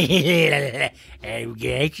 I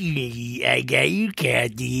got you,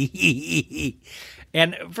 Kathy.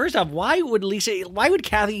 And first off, why would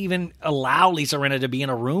Kathy even allow Lisa Rinna to be in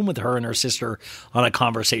a room with her and her sister on a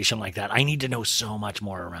conversation like that? I need to know so much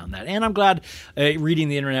more around that. And I'm glad reading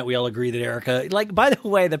the internet, we all agree that Erica, like, by the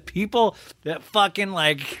way, the people that fucking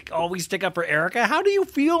like always stick up for Erica, how do you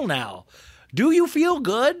feel now? Do you feel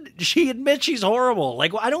good? She admits she's horrible.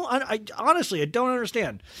 Like, I honestly, I don't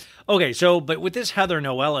understand. Okay. So, but with this Heather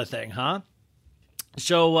Noella thing, huh?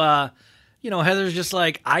 So, Heather's just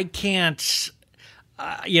like, I can't,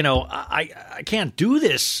 I can't do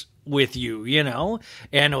this with you,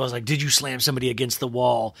 And I was like, did you slam somebody against the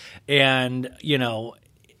wall? And,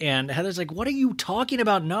 and Heather's like, what are you talking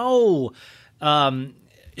about? No.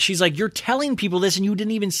 She's like, you're telling people this and you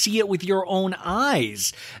didn't even see it with your own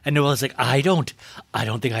eyes. And Noella's like, I don't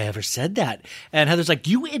think I ever said that. And Heather's like,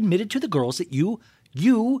 you admitted to the girls that you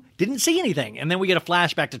didn't see anything. And then we get a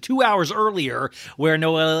flashback to 2 hours earlier where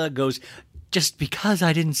Noella goes, just because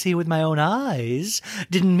I didn't see it with my own eyes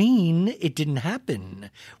didn't mean it didn't happen.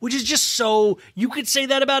 Which is just so, you could say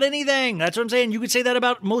that about anything. That's what I'm saying. You could say that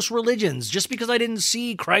about most religions. Just because I didn't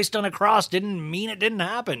see Christ on a cross didn't mean it didn't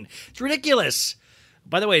happen. It's ridiculous.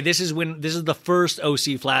 By the way, this is the first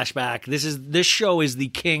OC flashback. This show is the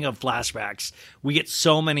king of flashbacks. We get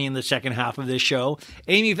so many in the second half of this show.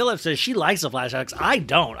 Amy Phillips says she likes the flashbacks. I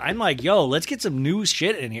don't. I'm like, yo, let's get some new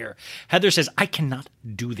shit in here. Heather says, I cannot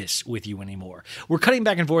do this with you anymore. We're cutting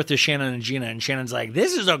back and forth to Shannon and Gina, and Shannon's like,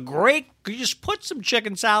 this is a great, you just put some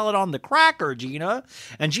chicken salad on the cracker, Gina.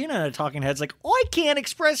 And Gina in a talking head's like, I can't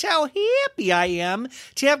express how happy I am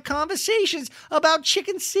to have conversations about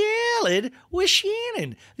chicken salad with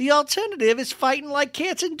Shannon. The alternative is fighting like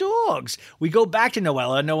cats and dogs. We go back to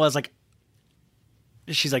Noella. Noella's like,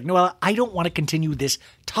 she's like, Noella, I don't want to continue this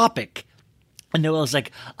topic. And Noella's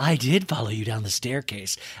like, I did follow you down the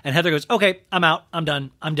staircase. And Heather goes, okay, I'm out. I'm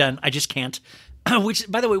done. I just can't. Which,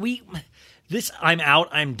 by the way, I'm out,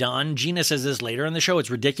 I'm done. Gina says this later in the show. It's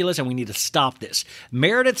ridiculous, and we need to stop this.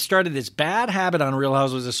 Meredith started this bad habit on Real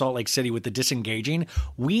Housewives of Salt Lake City with the disengaging.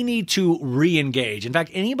 We need to re-engage. In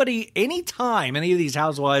fact, anytime any of these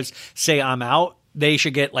housewives say I'm out, They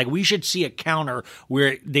should get, like, we should see a counter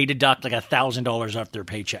where they deduct like $1,000 off their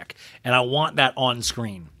paycheck. And I want that on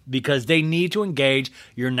screen because they need to engage.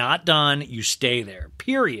 You're not done. You stay there,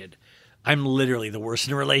 period. I'm literally the worst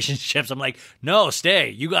in relationships. I'm like, no, stay.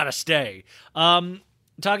 You got to stay.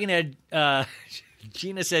 Talking to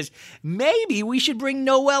Gina says, maybe we should bring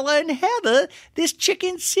Noella and Heather this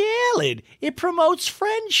chicken salad. It promotes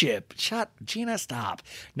friendship. Gina, stop.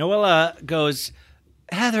 Noella goes,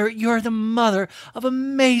 Heather, you're the mother of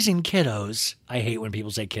amazing kiddos. I hate when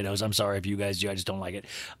people say kiddos. I'm sorry if you guys do. I just don't like it.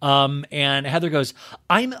 And Heather goes,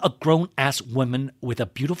 I'm a grown-ass woman with a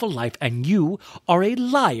beautiful life, and you are a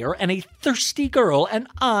liar and a thirsty girl, and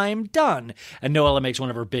I'm done. And Noella makes one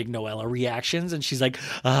of her big Noella reactions, and she's like,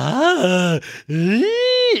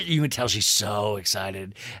 you can tell she's so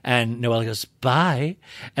excited. And Noella goes, bye.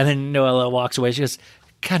 And then Noella walks away. She goes,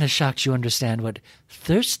 kind of shocked you understand what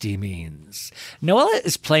thirsty means. Noella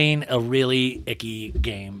is playing a really icky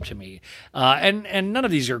game to me. And none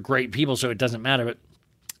of these are great people, so it doesn't matter. But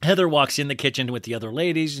Heather walks in the kitchen with the other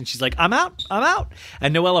ladies, and she's like, I'm out.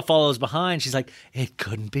 And Noella follows behind. She's like, it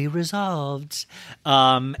couldn't be resolved.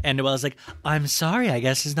 And Noella's like, I'm sorry, I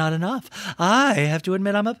guess it's not enough. I have to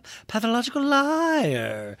admit I'm a pathological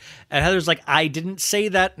liar. And Heather's like, I didn't say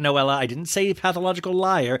that, Noella. I didn't say pathological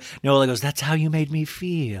liar. Noella goes, that's how you made me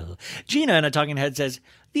feel. Gina, in a talking head, says,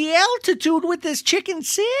 the altitude with this chicken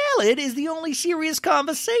salad is the only serious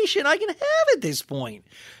conversation I can have at this point.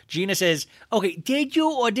 Gina says, okay, did you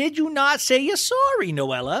or did you not say you're sorry,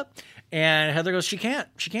 Noella? And Heather goes, she can't.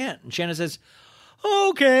 And Shannon says,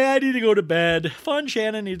 okay, I need to go to bed. Fun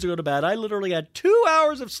Shannon needs to go to bed. I literally had 2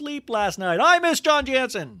 hours of sleep last night. I miss John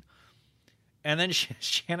Jansen. And then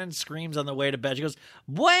Shannon screams on the way to bed. She goes,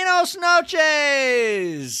 Buenos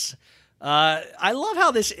noches. I love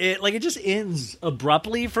how it just ends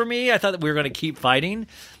abruptly for me. I thought that we were going to keep fighting.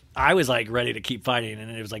 I was like ready to keep fighting,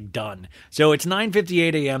 and it was like done. So it's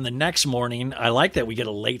 9:58 a.m. the next morning. I like that we get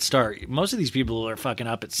a late start. Most of these people are fucking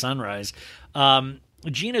up at sunrise.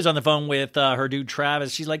 Gina's on the phone with her dude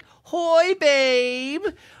Travis. She's like, "Hoi, babe."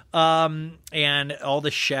 And all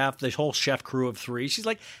the whole chef crew of 3. She's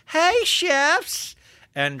like, "Hey, chefs."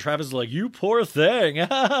 And Travis is like, you poor thing.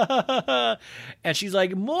 And she's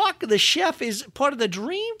like, Mark, the chef, is part of the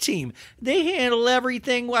dream team. They handle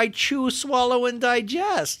everything I chew, swallow, and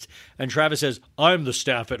digest. And Travis says, I'm the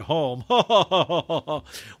staff at home.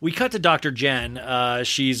 We cut to Dr. Jen.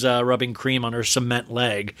 She's rubbing cream on her cement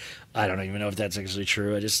leg. I don't even know if that's actually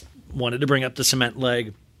true. I just wanted to bring up the cement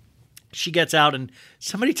leg. She gets out and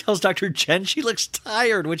somebody tells Dr. Jen she looks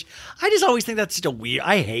tired, which I just always think that's just weird.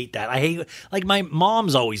 I hate that. Like my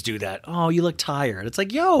moms always do that. Oh, you look tired. It's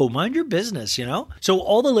like, yo, mind your business, you know? So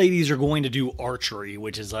all the ladies are going to do archery,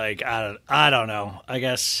 which is like, I don't know. I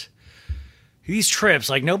guess these trips,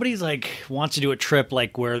 like nobody's like wants to do a trip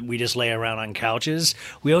like where we just lay around on couches.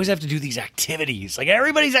 We always have to do these activities, like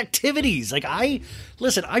everybody's activities. Like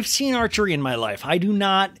listen, I've seen archery in my life.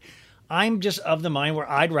 I'm just of the mind where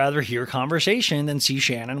I'd rather hear conversation than see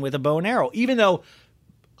Shannon with a bow and arrow, even though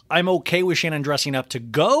I'm okay with Shannon dressing up to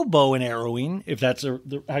go bow and arrowing, if that's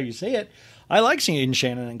how you say it. I like seeing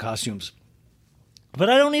Shannon in costumes. But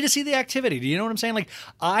I don't need to see the activity. Do you know what I'm saying? Like,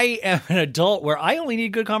 I am an adult where I only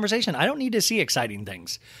need good conversation. I don't need to see exciting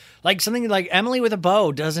things. Like, something like Emily with a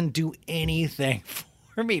bow doesn't do anything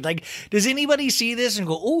for me. Like, does anybody see this and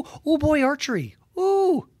go, oh boy, archery.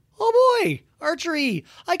 Ooh, oh boy, archery.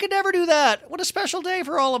 I could never do that. What a special day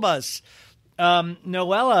for all of us.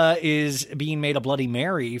 Noella is being made a Bloody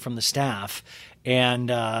Mary from the staff. And,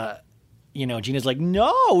 Gina's like,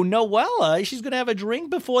 no, Noella, she's going to have a drink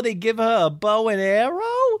before they give her a bow and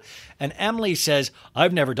arrow. And Emily says,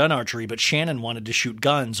 I've never done archery, but Shannon wanted to shoot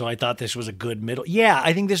guns, so I thought this was a good middle. Yeah,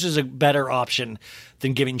 I think this is a better option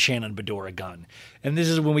than giving Shannon Bedore a gun. And this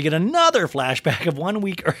is when we get another flashback of 1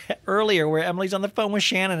 week earlier where Emily's on the phone with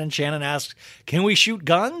Shannon, and Shannon asks, can we shoot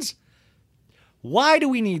guns? Why do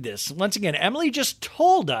we need this? Once again, Emily just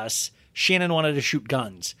told us Shannon wanted to shoot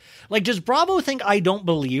guns. Like, does Bravo think I don't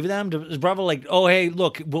believe them? Does Bravo like, oh, hey,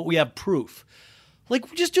 look, but we have proof.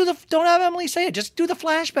 Like, just don't have Emily say it. Just do the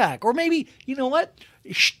flashback. Or maybe, you know what?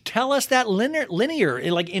 Tell us that linear,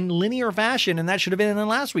 like in linear fashion, and that should have been in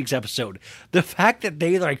last week's episode. The fact that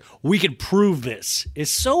they like, we could prove this is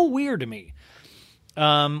so weird to me.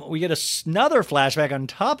 We get another flashback on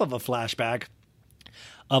top of a flashback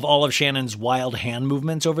of all of Shannon's wild hand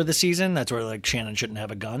movements over the season. That's where like Shannon shouldn't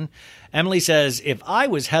have a gun. Emily says, if I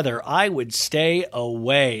was Heather, I would stay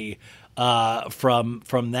away.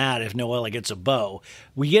 from that if Noella gets a bow.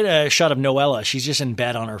 We get a shot of Noella. She's just in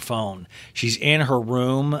bed on her phone. She's in her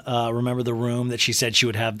room. Remember the room that she said she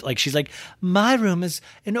would have? Like, she's like, my room is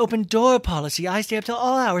an open door policy. I stay up till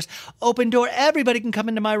all hours. Open door. Everybody can come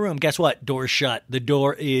into my room. Guess what? Door's shut. The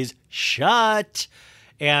door is shut.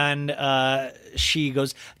 And she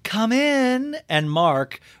goes, come in. And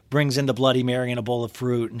Mark brings in the Bloody Mary and a bowl of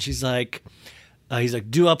fruit. And she's like, he's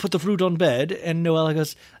like, do I put the fruit on bed? And Noella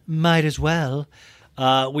goes, might as well.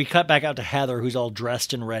 We cut back out to Heather, who's all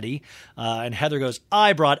dressed and ready. And Heather goes,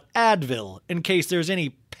 I brought Advil in case there's any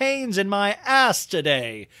pains in my ass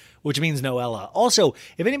today, which means Noella. Also,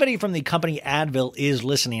 if anybody from the company Advil is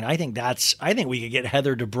listening, I think we could get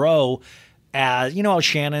Heather Dubrow as, you know how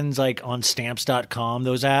Shannon's like on stamps.com,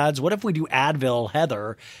 those ads? What if we do Advil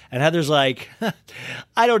Heather? And Heather's like,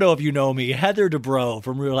 I don't know if you know me, Heather Dubrow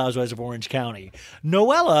from Real Housewives of Orange County.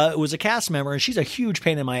 Noella was a cast member, and she's a huge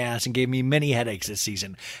pain in my ass and gave me many headaches this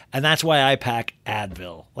season. And that's why I pack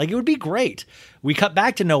Advil. Like, it would be great. We cut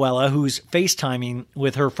back to Noella, who's FaceTiming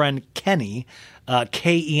with her friend Kenny,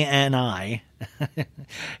 Keni.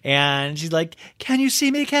 And she's like, can you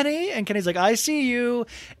see me, Kenny? And Kenny's like, I see you.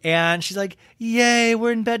 And she's like, yay,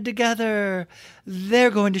 we're in bed together.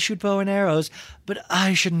 They're going to shoot bow and arrows, but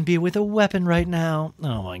I shouldn't be with a weapon right now.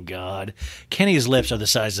 Oh my God. Kenny's lips are the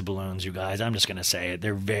size of balloons, you guys. I'm just going to say it.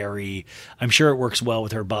 They're very, I'm sure it works well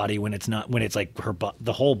with her body when it's like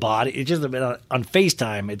the whole body. It's just a bit on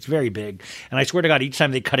FaceTime. It's very big. And I swear to God, each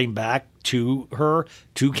time they cutting back to her,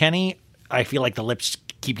 to Kenny, I feel like the lips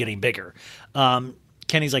keep getting bigger.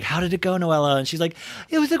 Kenny's like, how did it go, Noella? And she's like,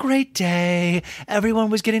 it was a great day. Everyone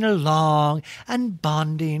was getting along and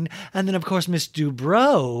bonding. And then, of course, Miss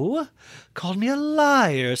Dubrow called me a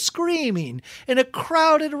liar, screaming in a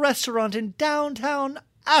crowded restaurant in downtown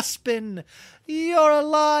Aspen. You're a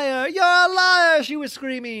liar. You're a liar, she was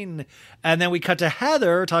screaming. And then we cut to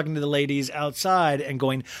Heather talking to the ladies outside and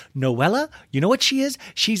going, Noella, you know what she is?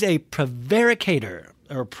 She's a prevaricator.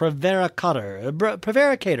 Or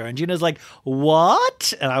prevaricator. And Gina's like,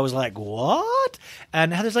 what? And I was like, what?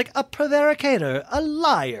 And Heather's like, a prevaricator, a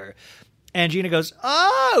liar. And Gina goes,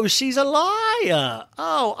 oh, she's a liar.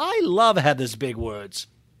 Oh, I love Heather's big words.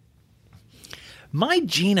 My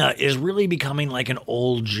Gina is really becoming like an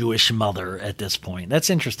old Jewish mother at this point. That's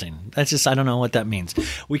interesting. That's just, I don't know what that means.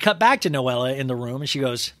 We cut back to Noella in the room and she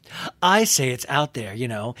goes, I say it's out there, you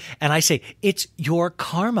know, and I say, it's your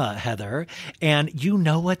karma, Heather. And you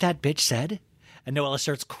know what that bitch said? And Noella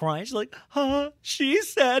starts crying. She's like, huh? She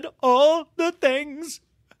said all the things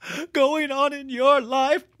going on in your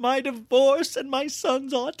life, my divorce and my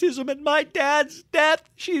son's autism and my dad's death.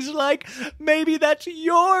 She's like, maybe that's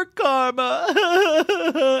your karma.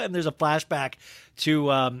 And there's a flashback to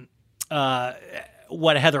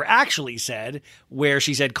what Heather actually said, where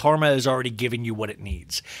she said karma is already giving you what it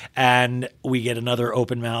needs. And we get another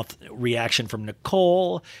open mouth reaction from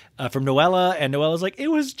Nicole, from Noella, and Noella's like, it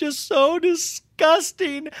was just so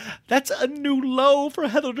disgusting. That's a new low for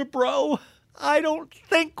Heather Dubrow. I don't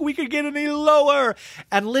think we could get any lower.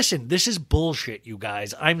 And listen, this is bullshit, you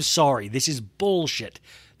guys. I'm sorry. This is bullshit.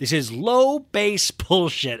 This is low base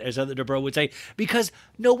bullshit, as Heather Dubrow would say, because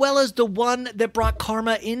Noella's the one that brought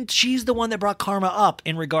karma in. She's the one that brought karma up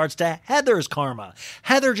in regards to Heather's karma.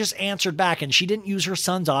 Heather just answered back, and she didn't use her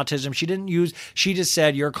son's autism. She just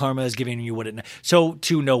said, your karma is giving you what it. So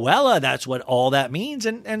to Noella, that's what all that means,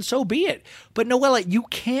 and so be it. But Noella, you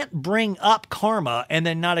can't bring up karma and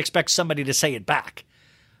then not expect somebody to say it back.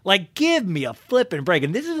 Like, give me a flippin' break.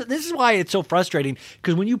 And this is why it's so frustrating,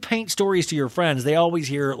 because when you paint stories to your friends, they always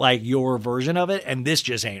hear, like, your version of it, and this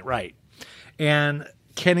just ain't right. And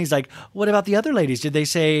Kenny's like, what about the other ladies? Did they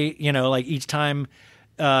say, you know, like, each time,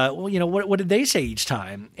 what did they say each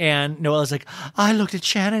time? And Noella's like, I looked at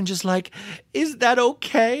Shannon just like, is that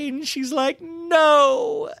okay? And she's like,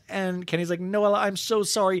 no. And Kenny's like, Noella, I'm so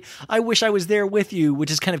sorry. I wish I was there with you, which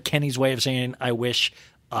is kind of Kenny's way of saying, I wish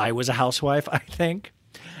I was a housewife, I think.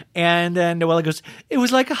 And then Noella goes, it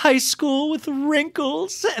was like high school with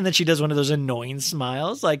wrinkles. And then she does one of those annoying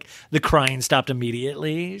smiles, like the crying stopped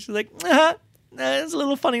immediately. She's like, that's a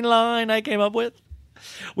little funny line I came up with.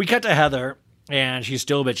 We cut to Heather, and she's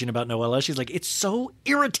still bitching about Noella. She's like, it's so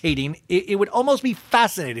irritating. It would almost be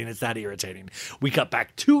fascinating. It's that irritating. We cut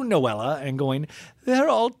back to Noella and going, they're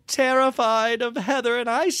all terrified of Heather, and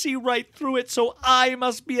I see right through it, so I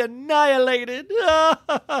must be annihilated.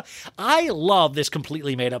 I love this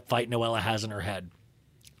completely made-up fight Noella has in her head.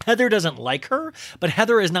 Heather doesn't like her, but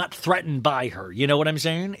Heather is not threatened by her. You know what I'm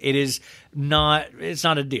saying? It's not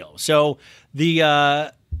a deal. So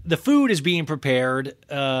the the food is being prepared.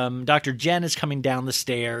 Dr. Jen is coming down the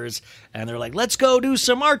stairs, and they're like, let's go do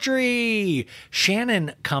some archery.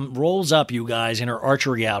 Shannon rolls up, you guys, in her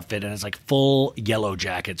archery outfit, and it's like full Yellow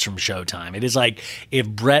Jackets from Showtime. It is like if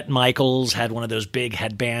Bret Michaels had one of those big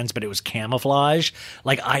headbands, but it was camouflage.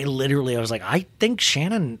 Like, I was like, I think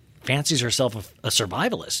Shannon fancies herself a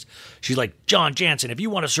survivalist. She's like, John Jansen, if you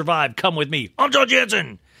want to survive, come with me. I'm John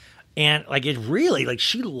Jansen. And like, it really, like,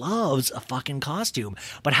 she loves a fucking costume.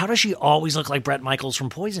 But how does she always look like Bret Michaels from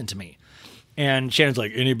Poison to me? And Shannon's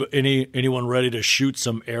like, anyone ready to shoot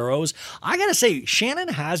some arrows? I gotta say, Shannon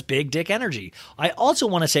has big dick energy. I also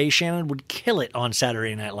want to say Shannon would kill it on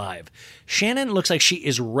Saturday Night Live. Shannon looks like she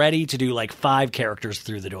is ready to do like 5 characters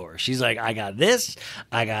through the door. She's like, I got this.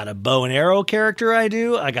 I got a bow and arrow character I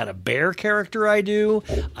do. I got a bear character I do.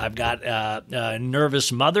 I've got a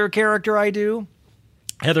nervous mother character I do.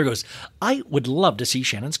 Heather goes, I would love to see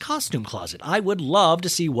Shannon's costume closet. I would love to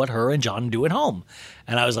see what her and John do at home.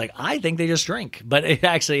 And I was like, I think they just drink. But it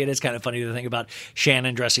is kind of funny to think about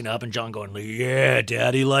Shannon dressing up and John going, yeah,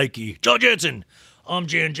 daddy likey. John Jansen. I'm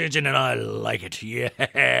Jan Jansen and I like it.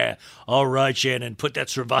 Yeah. All right, Shannon, put that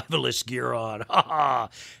survivalist gear on. Ha ha.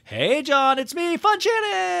 Hey, John, it's me, Fun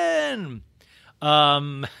Shannon.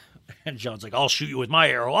 And John's like, I'll shoot you with my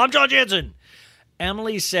arrow. I'm John Jansen.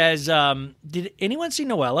 Emily says, did anyone see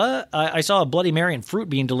Noella? I saw a Bloody Mary and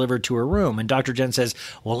fruit being delivered to her room. And Dr. Jen says,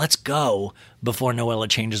 well, let's go before Noella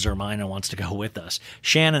changes her mind and wants to go with us.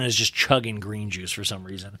 Shannon is just chugging green juice for some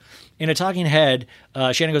reason. In a talking head,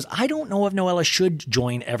 Shannon goes, I don't know if Noella should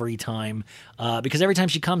join every time because every time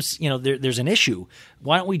she comes, there's an issue.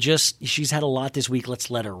 Why don't we she's had a lot this week.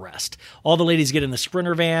 Let's let her rest. All the ladies get in the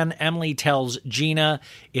Sprinter van. Emily tells Gina,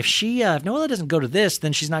 if Noella doesn't go to this,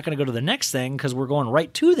 then she's not going to go to the next thing because we're going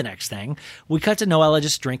right to the next thing. We cut to Noella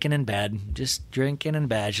just drinking in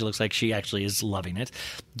bed. She looks like she actually is loving it.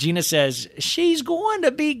 Gina says, she's going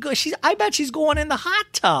to be good. I bet she's going in the hot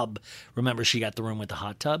tub. Remember, she got the room with the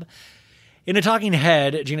hot tub. In a talking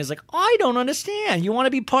head, Gina's like, I don't understand. You want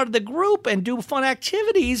to be part of the group and do fun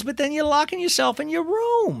activities, but then you're locking yourself in your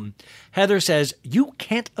room. Heather says, you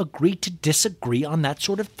can't agree to disagree on that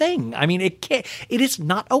sort of thing. I mean, it is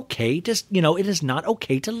not okay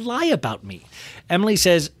to lie about me. Emily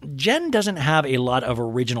says, Jen doesn't have a lot of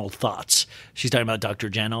original thoughts. She's talking about Dr.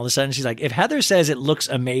 Jen all of a sudden. She's like, if Heather says it looks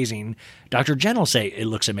amazing, Dr. Jen will say it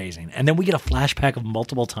looks amazing. And then we get a flashback of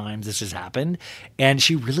multiple times this has happened. And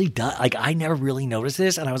she really does. Like, I never really noticed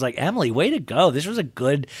this. And I was like, Emily, way to go. This was a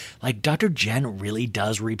good, like, Dr. Jen really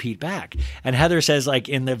does repeat back. And Heather says, like,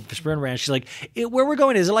 in the Sprint Ranch, she's like, where we're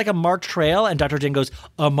going, is it like a marked trail? And Dr. Jen goes,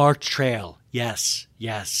 a marked trail. Yes.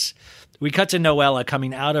 We cut to Noella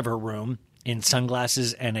coming out of her room in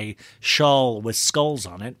sunglasses and a shawl with skulls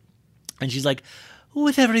on it. And she's like,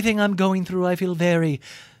 with everything I'm going through, I feel very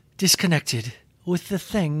disconnected with the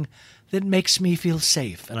thing that makes me feel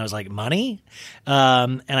safe. And I was like, money?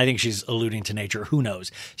 And I think she's alluding to nature. Who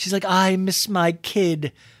knows? She's like, I miss my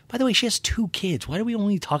kid. By the way, she has 2 kids. Why do we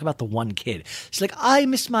only talk about the one kid? She's like, I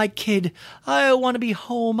miss my kid. I want to be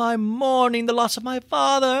home. I'm mourning the loss of my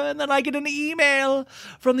father. And then I get an email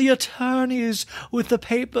from the attorneys with the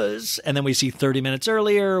papers. And then we see 30 minutes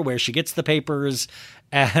earlier where she gets the papers.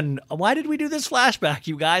 And why did we do this flashback,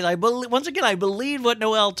 you guys? I believe what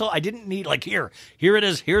Noelle told. I didn't need, like, here it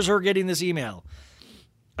is. Here's her getting this email.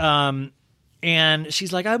 And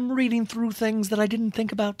she's like, I'm reading through things that I didn't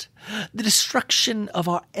think about. The destruction of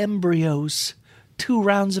our embryos. 2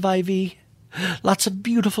 rounds of IV. Lots of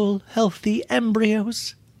beautiful, healthy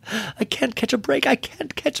embryos. I can't catch a break. I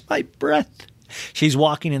can't catch my breath. She's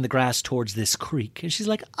walking in the grass towards this creek. And she's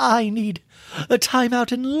like, I need a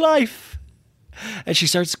timeout in life. And she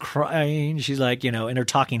starts crying. She's like, in her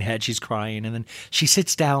talking head, she's crying. And then she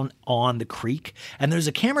sits down on the creek. And there's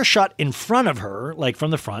a camera shot in front of her, like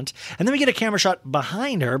from the front. And then we get a camera shot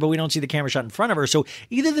behind her, but we don't see the camera shot in front of her. So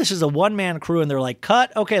either this is a one-man crew and they're like,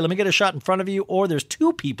 cut. Okay, let me get a shot in front of you. Or there's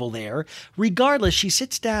 2 people there. Regardless, she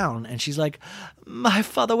sits down and she's like, my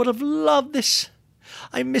father would have loved this.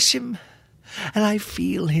 I miss him. And I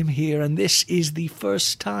feel him here, and this is the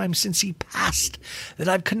first time since he passed that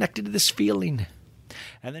I've connected to this feeling.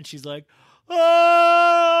 And then she's like, ah!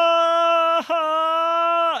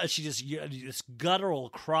 And she just, this guttural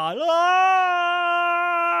cry.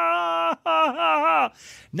 Ah!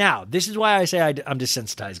 Now, this is why I say I'm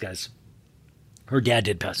desensitized, guys. Her dad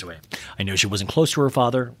did pass away. I know she wasn't close to her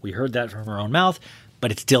father. We heard that from her own mouth,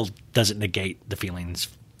 but it still doesn't negate the feelings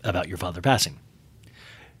about your father passing.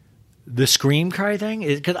 The scream cry thing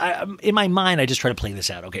is because in my mind, I just try to play this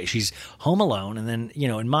out. Okay, she's home alone. And then,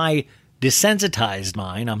 in my desensitized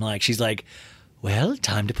mind, I'm like, she's like, well,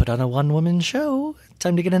 time to put on a one-woman show.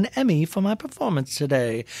 Time to get an Emmy for my performance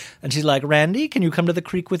today. And she's like, Randy, can you come to the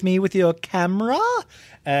creek with me with your camera?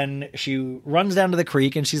 And she runs down to the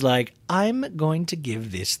creek and she's like, I'm going to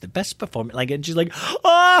give this the best performance. Like, and she's like,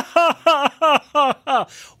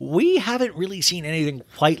 we haven't really seen anything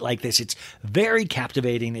quite like this. It's very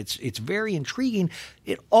captivating. It's very intriguing.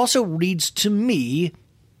 It also reads to me,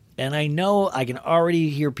 and I know I can already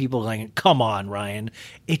hear people going, come on, Ryan.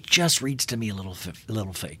 It just reads to me a little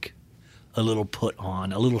fake, a little put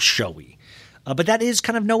on, a little showy. But that is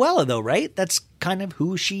kind of Noella, though, right? That's kind of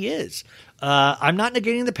who she is. I'm not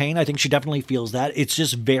negating the pain. I think she definitely feels that. It's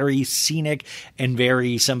just very scenic and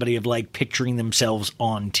very somebody of like picturing themselves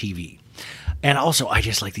on TV. And also, I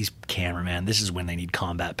just like these cameramen. This is when they need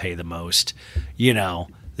combat pay the most. You know,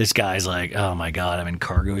 this guy's like, oh my God, I'm in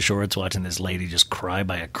cargo shorts watching this lady just cry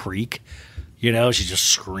by a creek. You know, she's just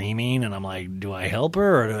screaming. And I'm like, do I help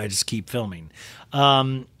her or do I just keep filming?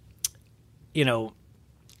 You know,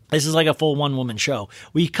 this is like a full one-woman show.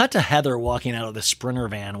 We cut to Heather walking out of the Sprinter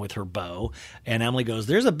van with her bow, and Emily goes,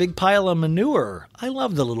 there's a big pile of manure. I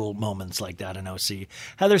love the little moments like that in OC.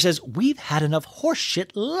 Heather says, we've had enough horse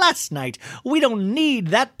shit last night. We don't need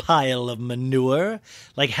that pile of manure.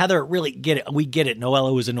 Like, Heather, really get it. We get it.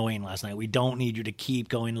 Noella was annoying last night. We don't need you to keep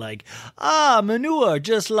going like, manure,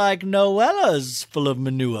 just like Noella's full of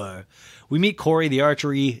manure. We meet Corey, the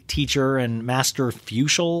archery teacher, and Master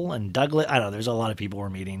Fuchsial and Douglas. I don't know, there's a lot of people we're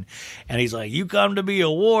meeting. And he's like, you come to be a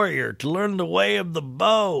warrior, to learn the way of the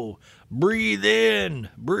bow. Breathe in,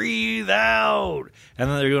 breathe out. And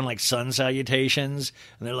then they're doing like sun salutations.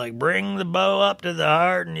 And they're like, bring the bow up to the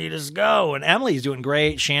heart and you just go. And Emily's doing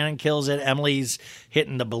great. Shannon kills it. Emily's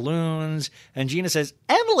hitting the balloons. And Gina says,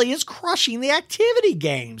 Emily is crushing the activity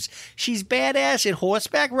games. She's badass at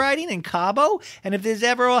horseback riding in Cabo. And if there's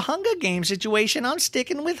ever a Hunger Games situation, I'm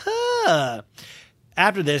sticking with her.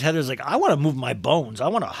 After this, Heather's like, I want to move my bones. I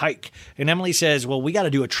want to hike. And Emily says, well, we got to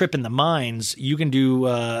do a trip in the mines. You can do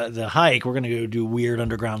the hike. We're going to go do weird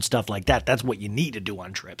underground stuff like that. That's what you need to do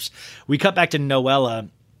on trips. We cut back to Noella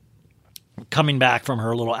coming back from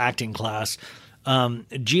her little acting class.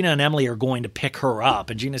 Gina and Emily are going to pick her up.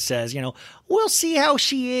 And Gina says, you know, we'll see how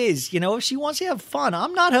she is. You know, if she wants to have fun.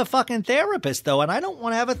 I'm not her fucking therapist, though, and I don't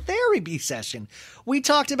want to have a therapy session. We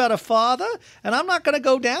talked about a father, and I'm not going to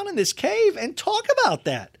go down in this cave and talk about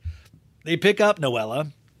that. They pick up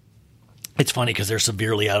Noella. It's funny because they're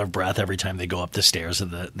severely out of breath every time they go up the stairs of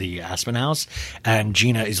the Aspen house. And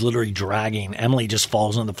Gina is literally dragging. Emily just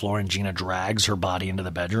falls on the floor, and Gina drags her body into the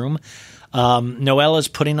bedroom. Noella's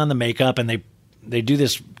putting on the makeup, and they do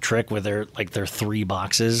this trick with their 3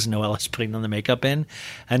 boxes Noella's putting on the makeup in.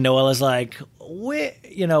 And Noella's like, we're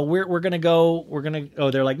going to go.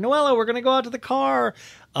 They're like, Noella, we're going to go out to the car.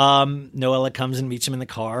 Noella comes and meets him in the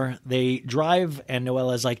car. They drive and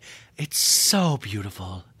Noella's like, it's so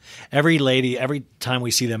beautiful. Every time we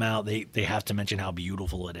see them out, they have to mention how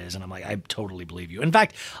beautiful it is. And I'm like, I totally believe you. In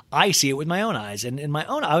fact, I see it with my own eyes. And in my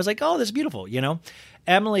own, I was like, oh, this is beautiful, you know?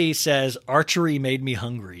 Emily says, archery made me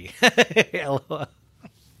hungry.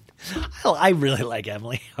 I really like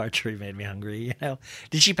Emily. Archery made me hungry, you know?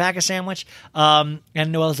 Did she pack a sandwich? And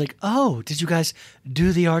Noella's like, oh, did you guys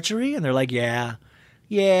do the archery? And they're like, yeah.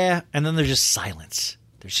 And then there's just silence.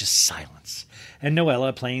 And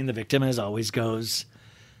Noella, playing the victim as always, goes,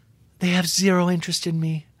 they have zero interest in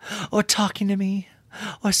me, or talking to me,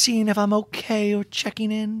 or seeing if I'm okay, or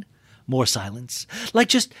checking in. More silence. Like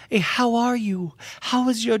just a how are you? How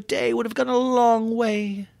was your day? Would have gone a long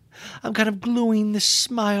way. I'm kind of gluing this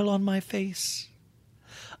smile on my face.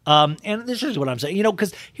 And this is what I'm saying, you know,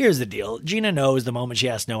 because here's the deal. Gina knows the moment she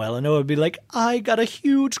asks Noella, Noella would be like, I got a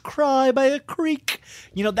huge cry by a creek.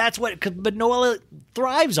 You know, that's what, but Noella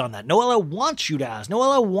thrives on that. Noella wants you to ask.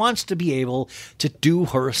 Noella wants to be able to do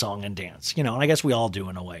her song and dance, you know, and I guess we all do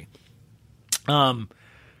in a way.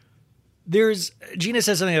 Gina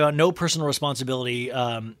says something about no personal responsibility.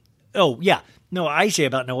 I say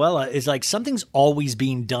about Noella is like something's always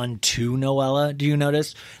being done to Noella. Do you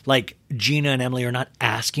notice? Like Gina and Emily are not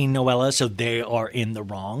asking Noella, so they are in the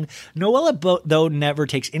wrong. Noella, though, never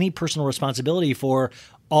takes any personal responsibility for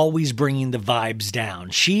always bringing the vibes down.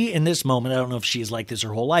 She, in this moment, I don't know if she's like this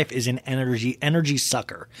her whole life, is an energy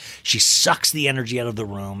sucker. She sucks the energy out of the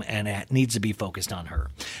room, and it needs to be focused on her.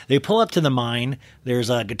 They pull up to the mine. There's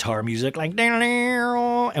guitar music, like,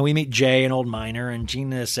 and we meet Jay, an old miner, and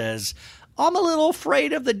Gina says, I'm a little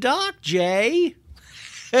afraid of the dark, Jay.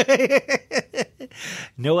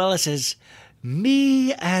 Noella says,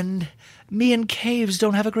 me and caves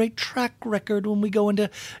don't have a great track record when we go into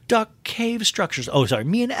dark cave structures. Oh, sorry,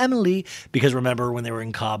 me and Emily, because remember when they were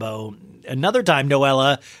in Cabo, another time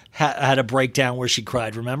Noella had a breakdown where she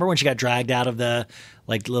cried. Remember when she got dragged out of the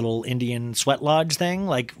like little Indian sweat lodge thing?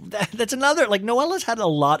 Like that's another, like Noella's had a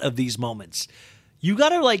lot of these moments. You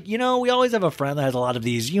gotta like, we always have a friend that has a lot of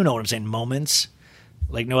these, you know what I'm saying, moments.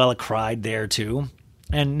 Like Noella cried there too.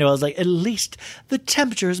 And Noella's like, at least the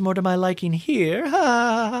temperature is more to my liking here.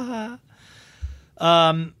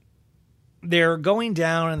 They're going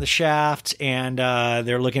down in the shaft and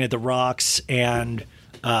they're looking at the rocks and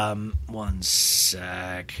one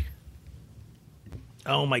sec.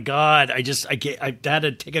 Oh my God. I had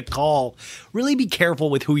to take a call. Really be careful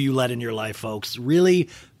with who you let in your life, folks. Really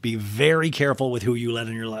be very careful with who you let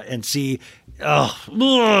in your life and see.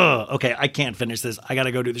 Okay, I can't finish this. I got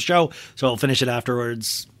to go do the show, so I'll finish it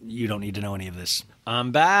afterwards. You don't need to know any of this.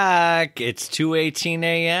 I'm back. It's 2:18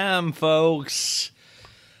 a.m., folks.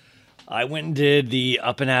 I went and did the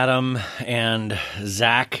Up and Adam and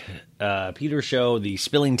Zach Peter show, the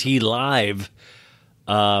Spilling Tea Live,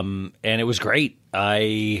 and it was great.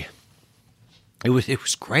 It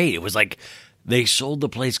was great. It was like they sold the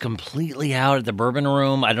place completely out at the Bourbon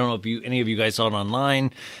Room. I don't know if any of you guys saw it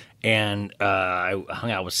online. And I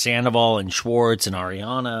hung out with Sandoval and Schwartz and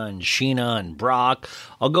Ariana and Sheena and Brock.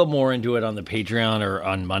 I'll go more into it on the Patreon or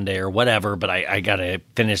on Monday or whatever, but I got to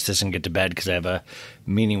finish this and get to bed because I have a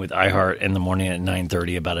meeting with iHeart in the morning at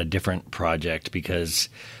 9:30 about a different project because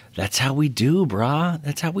that's how we do, brah.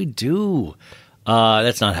 That's how we do.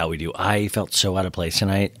 That's not how we do. I felt so out of place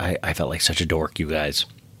tonight. I felt like such a dork, you guys.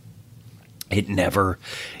 It'll never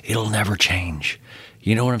change.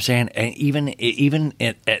 You know what I'm saying? And even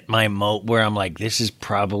at my where I'm like, this is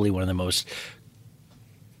probably one of the most.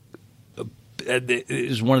 It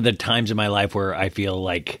is one of the times in my life where I feel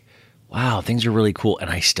like, wow, things are really cool, and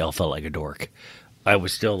I still felt like a dork. I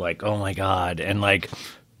was still like, oh my God, and like,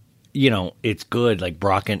 it's good. Like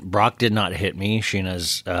Brock did not hit me.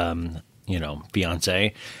 Sheena's,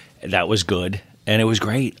 fiance, that was good, and it was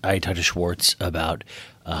great. I talked to Schwartz about.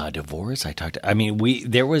 Divorce. Dude,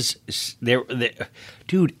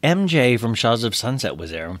 MJ from Shaws of Sunset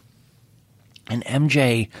was there, and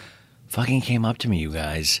MJ fucking came up to me, you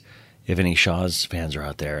guys, if any Shaws fans are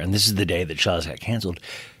out there, and this is the day that Shaws got canceled,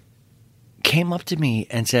 came up to me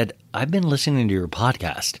and said, I've been listening to your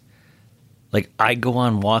podcast. Like, I go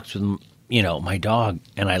on walks with, my dog,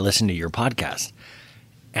 and I listen to your podcast.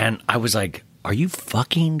 And I was like, are you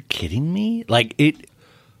fucking kidding me? Like,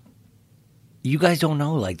 you guys don't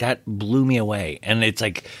know, like that blew me away. And it's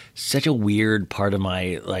like such a weird part of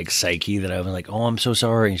my like psyche that I was like, oh, I'm so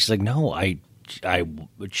sorry. And she's like, no, I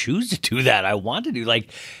would choose to do that. I want to do,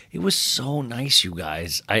 like, it was so nice, you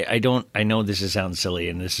guys. I know this sounds silly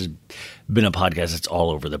and this has been a podcast that's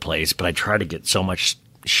all over the place, but I try to get so much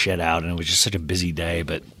shit out and it was just such a busy day,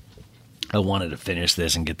 but I wanted to finish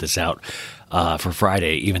this and get this out for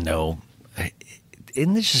Friday, even though,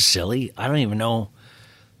 isn't this just silly? I don't even,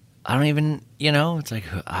 it's like,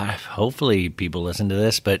 hopefully people listen to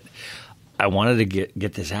this, but I wanted to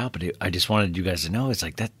get this out, but I just wanted you guys to know, it's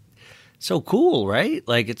like, that's so cool, right?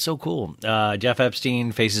 Like, it's so cool. Jeff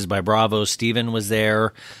Epstein, Faces by Bravo, Steven was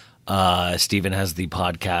there. Steven has the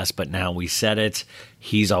podcast, but now we said it.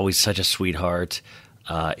 He's always such a sweetheart.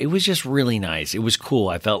 It was just really nice. It was cool.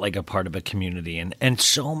 I felt like a part of a community, and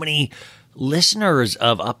so many listeners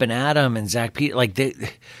of Up and Adam and Zach Peter, like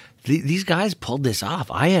these guys pulled this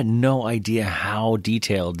off. I had no idea how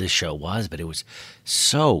detailed this show was, but it was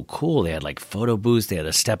so cool. They had like photo booths. They had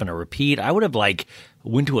a step and a repeat. I would have like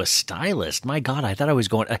went to a stylist. My God, I thought I was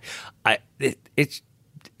going. It's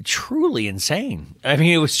truly insane. I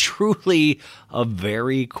mean, it was truly a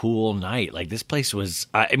very cool night. Like this place was.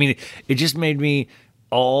 It just made me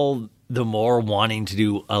all the more wanting to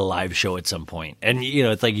do a live show at some point. And,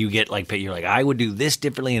 it's like you get like, you're like, I would do this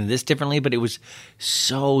differently and this differently, but it was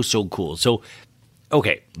so cool. So,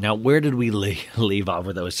 okay, now where did we leave off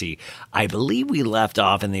with OC? I believe we left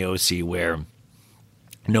off in the OC where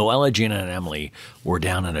Noella, Gina, and Emily were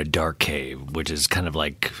down in a dark cave, which is kind of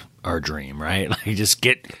like our dream, right? Like, just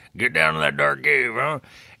get down in that dark cave, huh?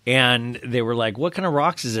 And they were like, what kind of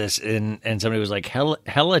rocks is this? And somebody was like,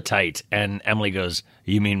 helatite. And Emily goes,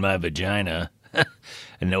 you mean my vagina?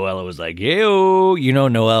 And Noella was like, ew.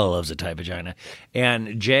 Noella loves a tight vagina.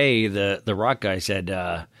 And Jay, the rock guy, said,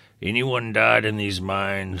 anyone died in these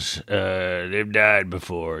mines? They've died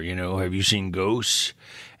before. Have you seen ghosts?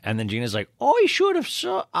 And then Gina's like, oh, I should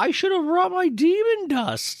have brought my demon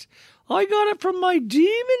dust. I got it from my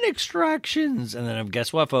demon extractions. And then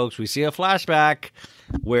guess what, folks? We see a flashback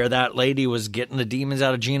where that lady was getting the demons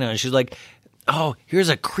out of Gina. And she's like, oh, here's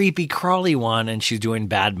a creepy crawly one, and she's doing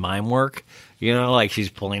bad mime work. You know, like she's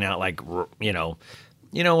pulling out like, you know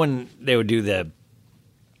when they would do the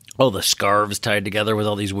scarves tied together with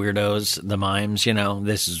all these weirdos, the mimes, you know,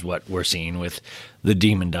 this is what we're seeing with the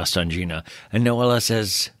demon dust on Gina. And Noella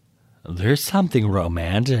says, there's something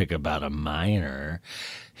romantic about a miner.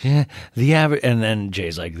 Yeah, and then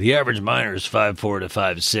Jay's like, the average miner is 5'4" to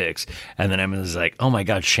 5'6", and then Emily's like, oh my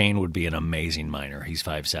God, Shane would be an amazing miner. He's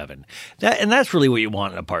 5'7". And that's really what you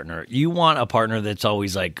want in a partner. You want a partner that's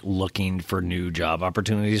always like looking for new job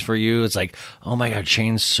opportunities for you. It's like, oh my God,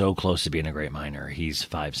 Shane's so close to being a great miner. He's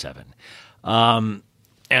 5'7". And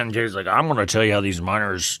Jay's like, I'm going to tell you how these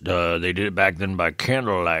miners, they did it back then by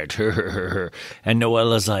candlelight. And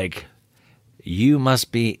Noella's like, you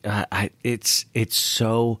must be, it's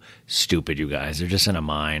so stupid, you guys. They're just in a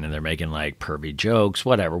mine and they're making like pervy jokes,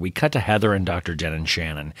 whatever. We cut to Heather and Dr. Jen and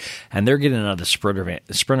Shannon, and they're getting out of the sprinter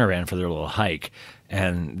van for their little hike.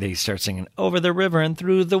 And they start singing, over the river and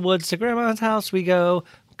through the woods to Grandma's house we go,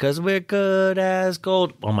 'cause we're good as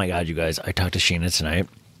gold. Oh my God, you guys, I talked to Sheena tonight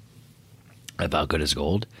about good as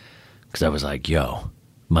gold, because I was like, yo,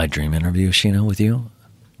 my dream interview, Sheena, with you,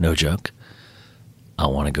 no joke. I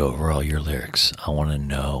want to go over all your lyrics. I want to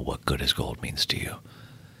know what good as gold means to you.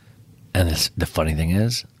 And the funny thing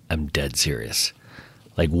is, I'm dead serious.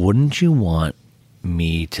 Like, wouldn't you want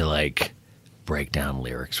me to like break down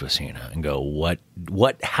lyrics with Sheena and go,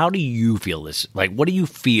 how do you feel this? Like, what do you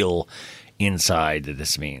feel inside that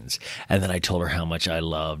this means? And then I told her how much I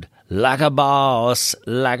loved like a boss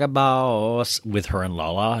with her and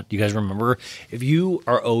Lala. Do you guys remember? If you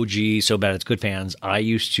are OG So Bad It's Good fans, I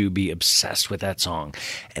used to be obsessed with that song.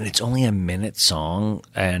 And it's only a minute song,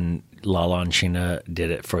 and Lala and Sheena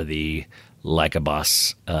did it for the Like a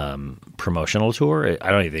Boss promotional tour. I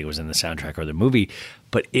don't even think it was in the soundtrack or the movie,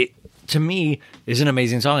 but it, to me, is an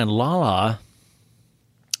amazing song. And Lala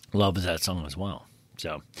loves that song as well.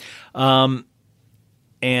 So,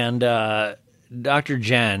 Dr.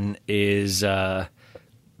 Jen goes,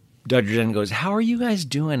 how are you guys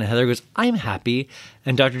doing? And Heather goes, I'm happy.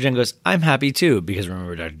 And Dr. Jen goes, I'm happy too. Because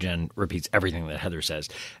remember, Dr. Jen repeats everything that Heather says.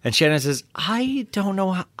 And Shannon says, I don't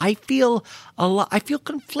know how, I feel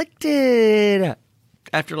conflicted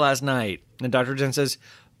after last night. And Dr. Jen says,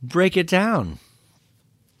 break it down.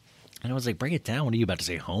 And I was like, break it down? What are you about to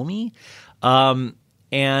say, homie?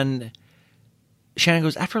 And Shannon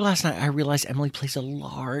goes, after last night, I realized Emily plays a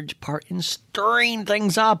large part in stirring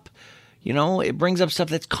things up. You know, it brings up stuff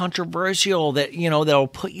that's controversial, that, you know, that'll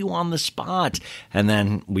put you on the spot. And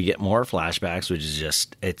then we get more flashbacks, which is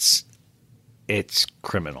just, it's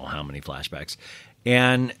criminal how many flashbacks.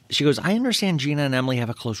 And she goes, I understand Gina and Emily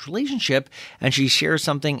have a close relationship, and she shares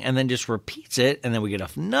something and then just repeats it. And then we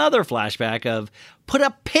get another flashback of put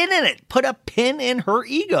a pin in it, put a pin in her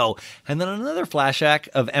ego. And then another flashback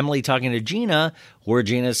of Emily talking to Gina, where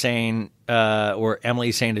Gina's saying, or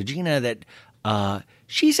Emily's saying to Gina that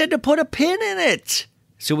she said to put a pin in it.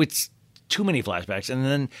 So it's too many flashbacks. And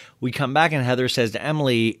then we come back and Heather says to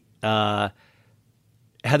Emily,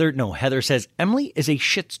 Heather says, Emily is a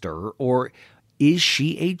shit stirrer, or is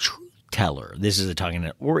she a truth teller? This is a talking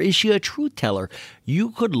to, or is she a truth teller? You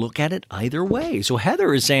could look at it either way. So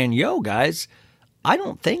Heather is saying, yo, guys, I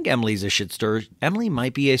don't think Emily's a shit stirrer. Emily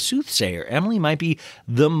might be a soothsayer. Emily might be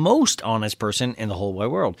the most honest person in the whole wide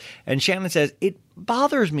world. And Shannon says, it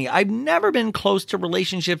bothers me. I've never been close to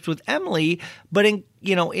relationships with Emily, but in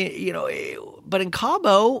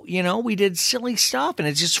Cabo, you know, we did silly stuff, and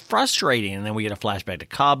it's just frustrating. And then we get a flashback to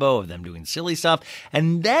Cabo of them doing silly stuff.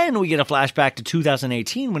 And then we get a flashback to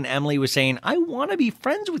 2018 when Emily was saying, I want to be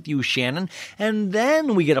friends with you, Shannon. And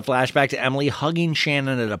then we get a flashback to Emily hugging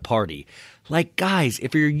Shannon at a party. Like, guys,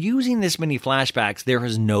 if you're using this many flashbacks, there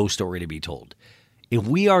is no story to be told. If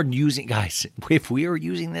we are using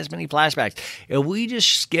this many flashbacks, if we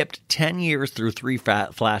just skipped 10 years through 3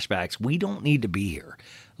 flashbacks, we don't need to be here.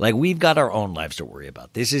 Like, we've got our own lives to worry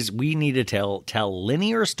about. We need to tell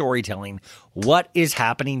linear storytelling what is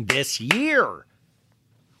happening this year.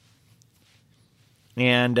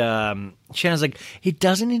 And Shannon's like, it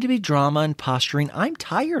doesn't need to be drama and posturing. I'm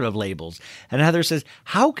tired of labels. And Heather says,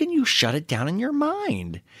 how can you shut it down in your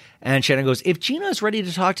mind? And Shannon goes, if Gina is ready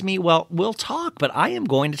to talk to me, well, we'll talk, but I am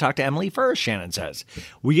going to talk to Emily first, Shannon says.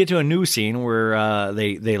 We get to a new scene where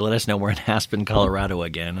they let us know we're in Aspen, Colorado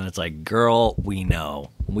again. And it's like, girl, we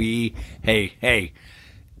know. Hey,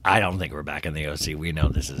 I don't think we're back in the OC. We know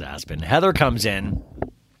this is Aspen. Heather comes in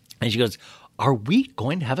and she goes, are we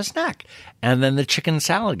going to have a snack? And then the chicken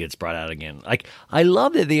salad gets brought out again. Like, I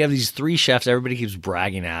love that they have these 3 chefs everybody keeps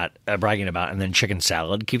bragging about, and then chicken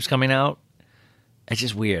salad keeps coming out. It's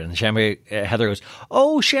just weird. And Heather goes,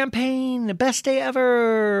 oh, champagne, best day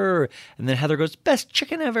ever. And then Heather goes, best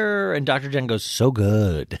chicken ever. And Dr. Jen goes, so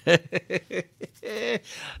good.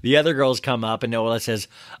 The other girls come up and Noella says,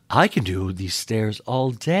 I can do these stairs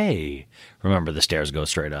all day. Remember, the stairs go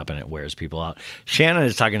straight up and it wears people out. Shannon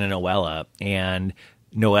is talking to Noella, and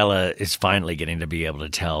Noella is finally getting to be able to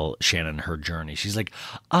tell Shannon her journey. She's like,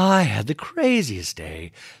 I had the craziest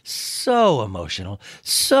day. So emotional.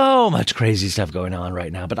 So much crazy stuff going on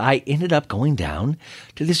right now. But I ended up going down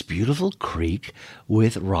to this beautiful creek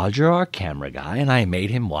with Roger, our camera guy, and I made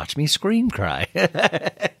him watch me scream cry.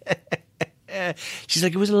 She's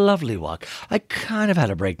like, it was a lovely walk. I kind of had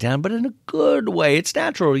a breakdown, but in a good way. It's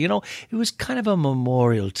natural, you know. It was kind of a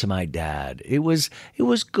memorial to my dad. It was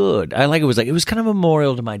good. It was kind of a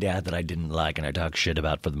memorial to my dad that I didn't like and I talked shit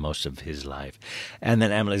about for the most of his life. And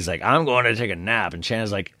then Emily's like, I'm going to take a nap. And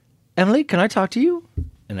Shannon's like, Emily, can I talk to you?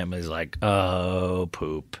 And Emily's like, oh,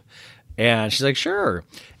 poop. And she's like, sure.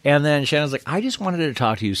 And then Shannon's like, I just wanted to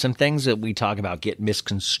talk to you. Some things that we talk about get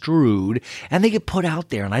misconstrued and they get put out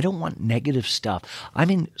there, and I don't want negative stuff.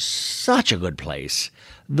 I'm in such a good place.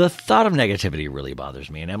 The thought of negativity really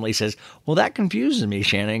bothers me. And Emily says, well, that confuses me,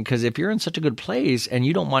 Shannon, because if you're in such a good place and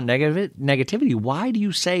you don't want negativity, why do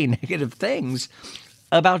you say negative things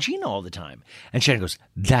about Gina all the time? And Shannon goes,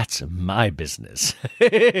 that's my business.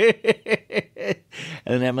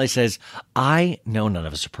 And then Emily says, I know none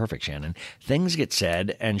of us are perfect, Shannon. Things get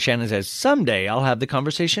said, and Shannon says, someday I'll have the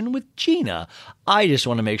conversation with Gina. I just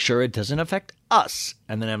want to make sure it doesn't affect us.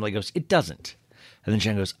 And then Emily goes, it doesn't. And then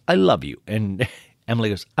Shannon goes, I love you. And Emily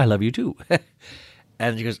goes, I love you too.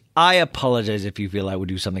 And she goes, I apologize if you feel I would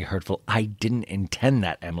do something hurtful. I didn't intend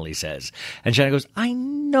that, Emily says. And Shannon goes, I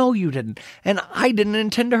know you didn't. And I didn't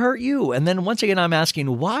intend to hurt you. And then once again, I'm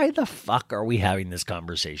asking, why the fuck are we having this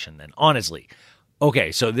conversation then? Honestly.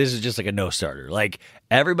 Okay, so this is just like a no-starter. Like,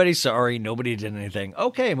 everybody's sorry. Nobody did anything.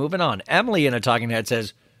 Okay, moving on. Emily in a talking head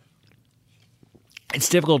says, it's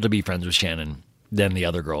difficult to be friends with Shannon than the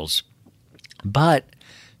other girls. But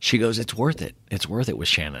she goes, it's worth it. It's worth it with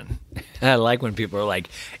Shannon. I like when people are like,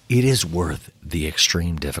 it is worth the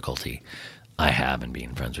extreme difficulty I have in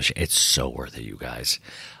being friends with Shannon. It's so worth it, you guys.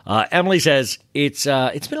 Emily says, it's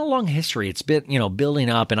been a long history. It's been,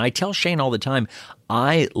 building up. And I tell Shane all the time,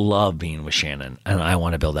 I love being with Shannon and I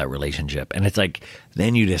want to build that relationship. And it's like,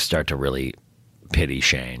 then you just start to really pity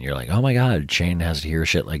Shane. You're like, oh my God, Shane has to hear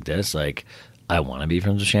shit like this. Like, I want to be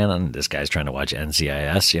friends with Shannon. This guy's trying to watch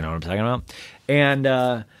NCIS. You know what I'm talking about?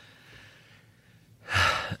 And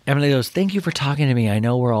Emily goes, thank you for talking to me. I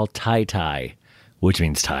know we're all tie-tie, which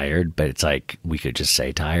means tired, but it's like we could just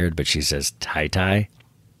say tired, but she says tie-tie.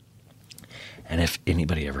 And if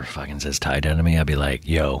anybody ever fucking says tie-tie to me, I'd be like,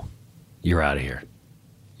 yo, you're out of here.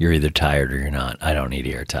 You're either tired or you're not. I don't need to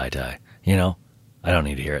hear tie-tie. I don't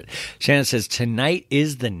need to hear it. Shannon says, tonight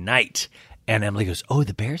is the night. And Emily goes, oh,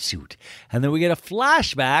 the bear suit. And then we get a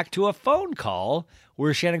flashback to a phone call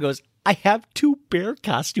where Shannon goes, I have 2 bear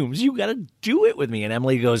costumes. You got to do it with me. And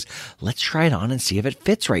Emily goes, let's try it on and see if it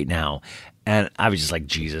fits right now. And I was just like,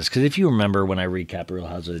 Jesus. Because if you remember when I recapped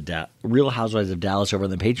Real Housewives of Dallas over on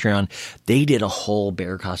the Patreon, they did a whole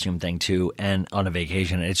bear costume thing too, and on a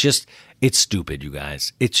vacation. And it's stupid, you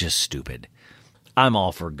guys. It's just stupid. I'm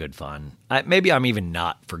all for good fun. Maybe I'm even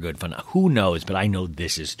not for good fun. Who knows? But I know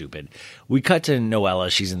this is stupid. We cut to Noella.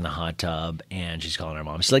 She's in the hot tub, and she's calling her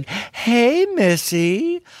mom. She's like, hey,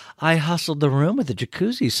 Missy. I hustled the room with the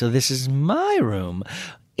jacuzzi, so this is my room.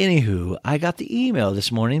 Anywho, I got the email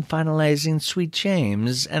this morning finalizing Sweet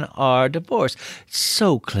James and our divorce.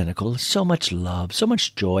 So clinical, so much love, so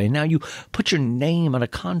much joy. Now you put your name on a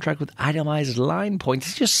contract with itemized line points.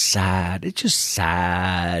 It's just sad. It's just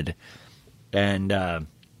sad. And I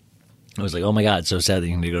was like, oh my God, so sad that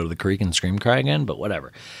you need to go to the creek and scream cry again, but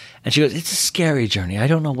whatever. And she goes, it's a scary journey. I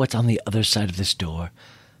don't know what's on the other side of this door,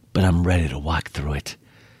 but I'm ready to walk through it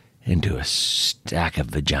into a stack of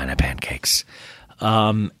vagina pancakes.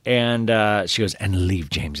 And she goes, and leave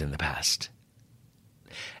James in the past.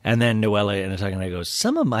 And then Noella in a talking head goes,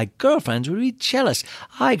 some of my girlfriends would be jealous.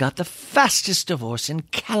 I got the fastest divorce in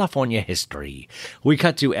California history. We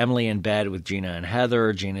cut to Emily in bed with Gina and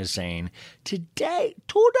Heather. Gina's saying, today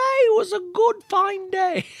was a good fine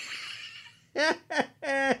day.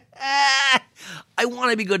 I want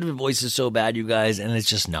to be good with voices so bad, you guys, and it's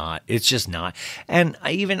just not. It's just not. And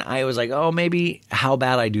I was like, oh, maybe how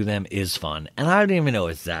bad I do them is fun. And I don't even know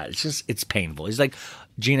it's that. It's painful. He's like,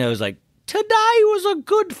 Gina was like, today was a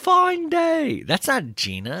good fine day. That's not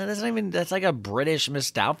Gina. That's like a British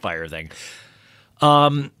Miss Doubtfire thing.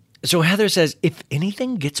 So Heather says, if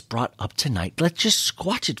anything gets brought up tonight, let's just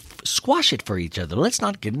squash it for each other. Let's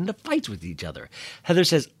not get into fights with each other. Heather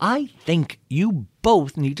says, I think you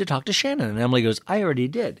both need to talk to Shannon. And Emily goes, I already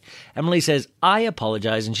did. Emily says, I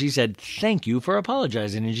apologize. And she said, thank you for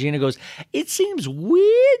apologizing. And Gina goes, it seems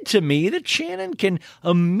weird to me that Shannon can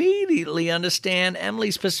immediately understand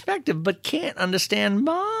Emily's perspective, but can't understand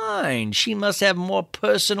mine. She must have more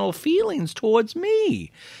personal feelings towards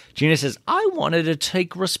me. Gina says, I wanted to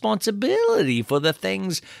take responsibility for the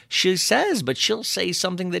things she says, but she'll say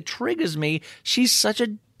something that triggers me. She's such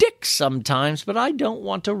a dick sometimes, but I don't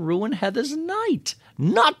want to ruin Heather's night.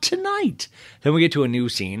 Not tonight. Then we get to a new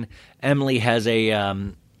scene. Emily has a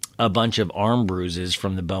bunch of arm bruises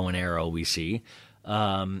from the bow and arrow we see.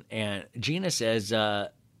 And Gina says, hey,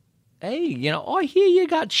 I hear you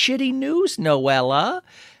got shitty news, Noella.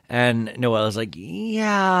 And Noella's like,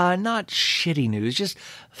 yeah, not shitty news, just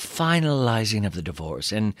finalizing of the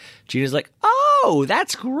divorce. And Gina's like, oh,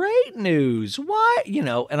 that's great news. Why?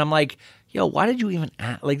 And I'm like, why did you even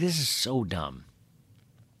ask? Like, this is so dumb.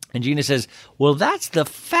 And Gina says, well, that's the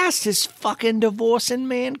fastest fucking divorce in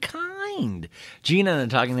mankind. Gina in the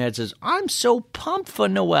talking head says, I'm so pumped for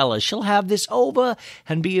Noella. She'll have this over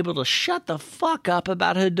and be able to shut the fuck up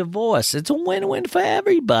about her divorce. It's a win-win for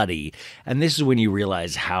everybody. And this is when you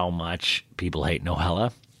realize how much people hate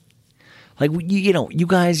Noella. Like, you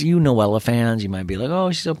guys, Noella fans, you might be like,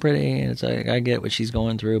 oh, she's so pretty. And it's like, I get what she's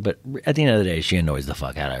going through. But at the end of the day, she annoys the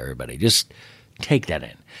fuck out of everybody. Just take that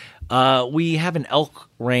in. We have an Elk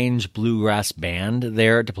Range bluegrass band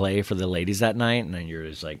there to play for the ladies that night, and then you're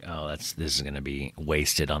just like, oh, this is going to be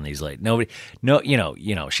wasted on these ladies.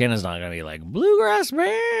 Shannon's not going to be like, bluegrass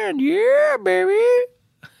band, yeah, baby.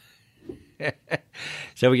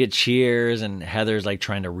 So we get cheers, and Heather's like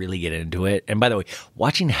trying to really get into it. And by the way,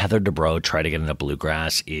 watching Heather Dubrow try to get into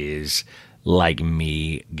bluegrass is like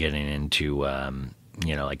me getting into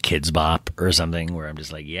like Kids Bop or something, where I'm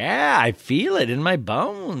just like, yeah, I feel it in my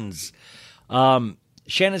bones.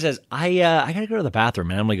 Shannon says, I gotta go to the bathroom.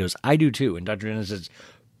 And Emily goes, I do too. And Dr. Dennis says,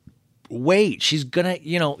 wait,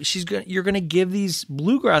 you're gonna give these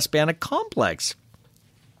bluegrass band a complex.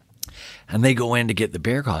 And they go in to get the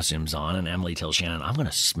bear costumes on, and Emily tells Shannon, I'm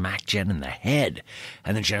gonna smack Jen in the head.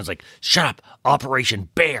 And then Shannon's like, shut up, Operation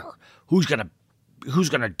Bear. Who's gonna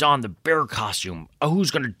don the bear costume?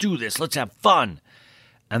 Who's gonna do this? Let's have fun.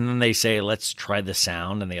 And then they say, let's try the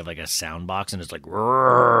sound. And they have like a sound box, and it's like,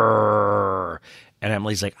 rrrr. And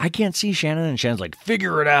Emily's like, I can't see Shannon. And Shannon's like,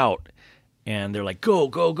 figure it out. And they're like, go,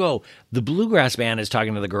 go, go. The bluegrass band is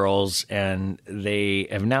talking to the girls, and they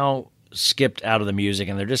have now skipped out of the music,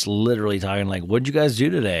 and they're just literally talking like, what'd you guys do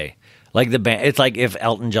today? Like the band, it's like if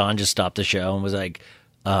Elton John just stopped the show and was like,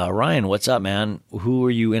 Ryan, what's up, man? Who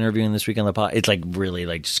are you interviewing this week on the pod? It's like really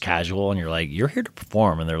like just casual, and you're like, you're here to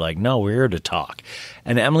perform. And they're like, no, we're here to talk.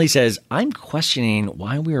 And Emily says, I'm questioning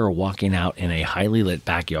why we are walking out in a highly lit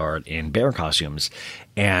backyard in bear costumes.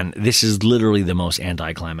 And this is literally the most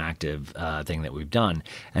anticlimactic thing that we've done.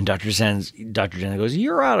 And Dr. Jenna goes,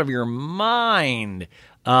 you're out of your mind.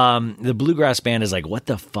 The bluegrass band is like, what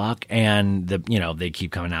the fuck? And they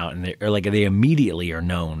keep coming out, and they immediately are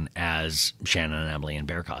known as Shannon and Emily in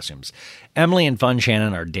bear costumes. Emily and Fun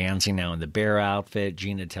Shannon are dancing now in the bear outfit.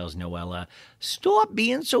 Gina tells Noella, stop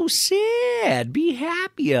being so sad. Be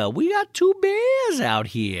happier. We got 2 bears out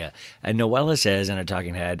here. And Noella says in a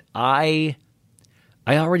talking head, I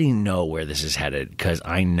already know where this is headed because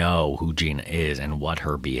I know who Gina is and what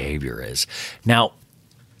her behavior is. Now,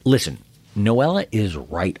 listen. Noella is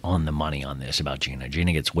right on the money on this about Gina.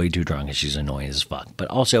 Gina gets way too drunk and she's annoying as fuck. But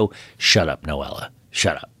also, shut up, Noella.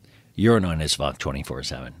 Shut up. You're annoying as fuck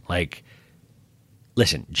 24/7. Like,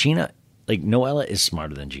 listen, Gina, like, Noella is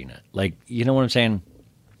smarter than Gina. Like, you know what I'm saying?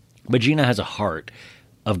 But Gina has a heart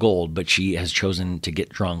of gold, but she has chosen to get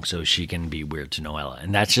drunk so she can be weird to Noella.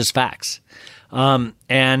 And that's just facts. And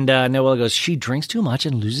Noella goes, she drinks too much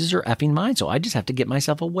and loses her effing mind, so I just have to get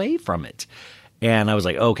myself away from it. And I was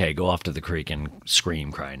like, okay, go off to the creek and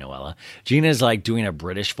scream, cry, Noella. Gina's like doing a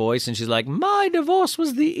British voice, and she's like, my divorce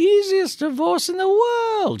was the easiest divorce in the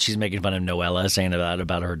world. She's making fun of Noella, saying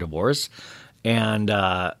about her divorce. And,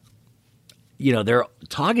 they're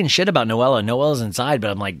talking shit about Noella. Noella's inside, but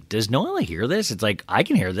I'm like, does Noella hear this? It's like, I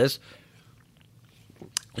can hear this.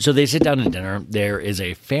 So they sit down to dinner. There is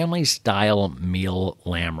a family-style meal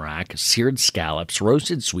lamb rack, seared scallops,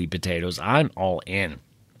 roasted sweet potatoes. I'm all in.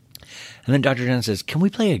 And then Dr. Jenna says, can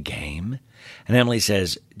we play a game? And Emily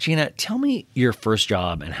says, Gina, tell me your first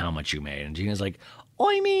job and how much you made. And Gina's like,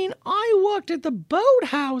 I worked at the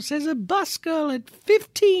boathouse as a busgirl at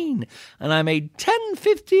 15, and I made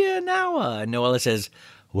 $10.50 an hour. And Noella says,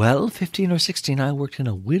 Well, 15 or 16, I worked in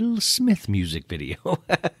a Will Smith music video.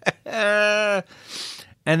 And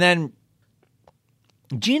then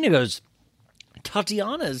Gina goes,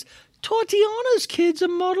 Tatiana's kids are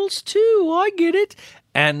models too. I get it.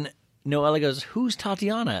 And Noella goes, who's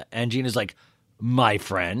Tatiana? And Gina's like, my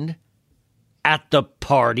friend. At the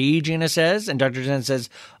party, Gina says. And Dr. Jen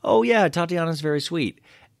says, oh, yeah, Tatiana's very sweet.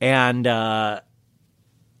 And, Gina's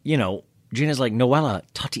like, Noella,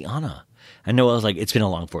 Tatiana. And Noella's like, it's been a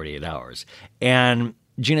long 48 hours. And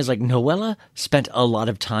Gina's like, Noella spent a lot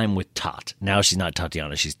of time with Tot. Now she's not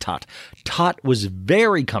Tatiana, she's Tot. Tot was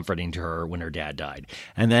very comforting to her when her dad died.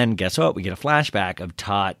 And then guess what? We get a flashback of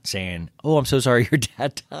Tot saying, oh, I'm so sorry your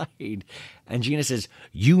dad died. And Gina says,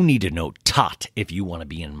 you need to know Tot if you want to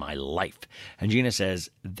be in my life. And Gina says,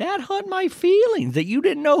 that hurt my feelings that you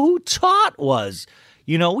didn't know who Tot was.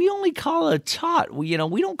 We only call it Tot. We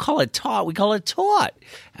don't call it Tot. We call it Tot.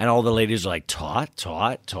 And all the ladies are like, Tot,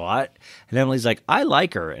 Tot, Tot. And Emily's like, I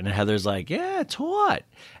like her. And Heather's like, yeah, Tot.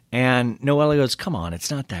 And Noella goes, come on,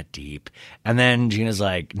 it's not that deep. And then Gina's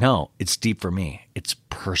like, no, it's deep for me. It's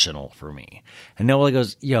personal for me. And Noella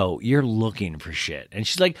goes, yo, you're looking for shit. And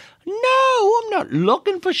she's like, no, I'm not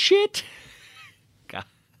looking for shit.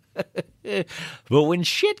 But when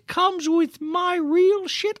shit comes with my real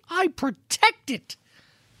shit, I protect it.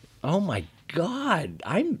 Oh my God.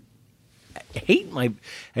 I hate my...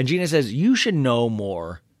 And Gina says, you should know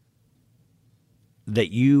more.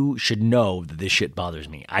 That you should know that this shit bothers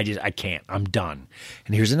me. I can't. I'm done.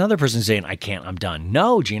 And here's another person saying, I can't. I'm done.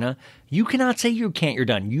 No, Gina, you cannot say you can't. You're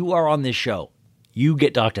done. You are on this show. You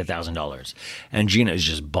get docked $1,000. And Gina is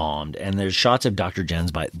just bombed. And there's shots of Dr.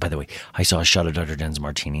 Jen's. By the way, I saw a shot of Dr. Jen's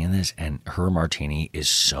martini in this, and her martini is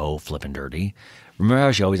so flippin' dirty. Remember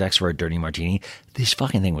how she always asks for a dirty martini? This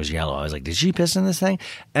fucking thing was yellow. I was like, did she piss in this thing?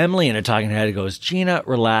 Emily in a talking head goes, Gina,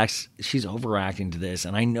 relax. She's overacting to this.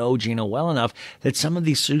 And I know Gina well enough that some of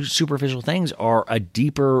these superficial things are a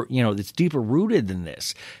deeper, it's deeper rooted than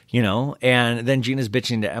this, And then Gina's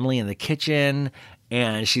bitching to Emily in the kitchen.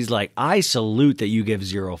 And she's like, I salute that you give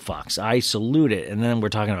zero fucks. I salute it. And then we're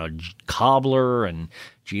talking about cobbler, and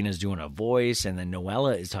Gina's doing a voice. And then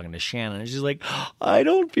Noella is talking to Shannon. And she's like, I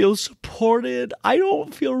don't feel supported. I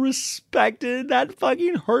don't feel respected. That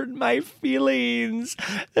fucking hurt my feelings.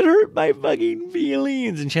 That hurt my fucking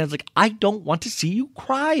feelings. And Shannon's like, I don't want to see you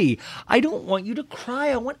cry. I don't want you to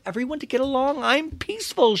cry. I want everyone to get along. I'm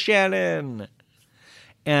peaceful, Shannon.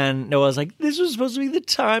 And Noah's like, this was supposed to be the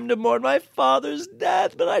time to mourn my father's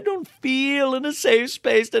death, but I don't feel in a safe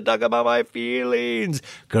space to talk about my feelings.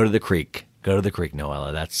 Go to the creek. Go to the creek,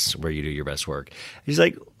 Noella. That's where you do your best work. He's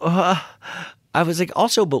like, I was like,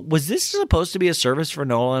 also, but was this supposed to be a service for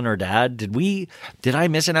Noella and her dad? Did I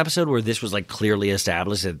miss an episode where this was like clearly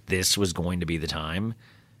established that this was going to be the time?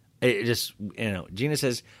 It just, Gina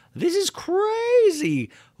says, this is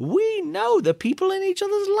crazy. We know the people in each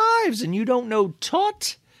other's lives, and you don't know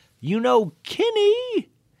Tot. You know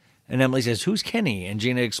Kenny. And Emily says, who's Kenny? And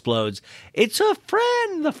Gina explodes, it's a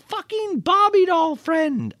friend, the fucking Barbie doll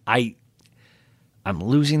friend. I'm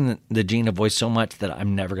losing the Gina voice so much that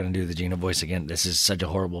I'm never going to do the Gina voice again. This is such a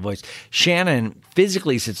horrible voice. Shannon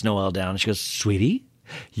physically sits Noelle down. She goes, sweetie,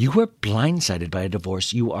 you were blindsided by a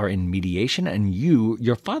divorce. You are in mediation, and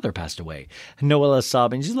your father passed away. And Noella's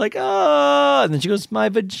sobbing. She's like, ah. And then she goes, my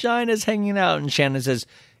vagina's hanging out. And Shannon says,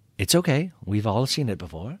 it's okay. We've all seen it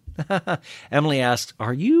before. Emily asks,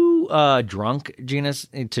 are you drunk, Gina?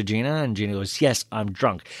 To Gina? And Gina goes, yes, I'm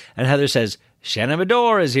drunk. And Heather says, Shannon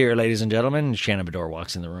Bedore is here, ladies and gentlemen. And Shannon Bedore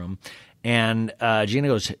walks in the room. And Gina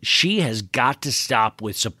goes, she has got to stop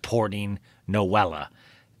with supporting Noella.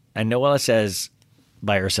 And Noella says,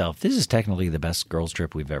 by herself, this is technically the best girls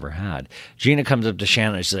trip we've ever had. Gina comes up to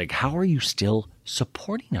Shannon and she's like, how are you still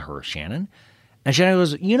supporting her, Shannon? And Shannon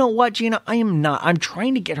goes, you know what, Gina? I am not. I'm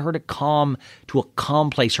trying to get her to a calm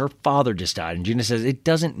place. Her father just died. And Gina says, it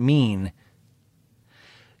doesn't mean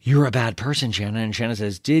you're a bad person, Shannon. And Shannon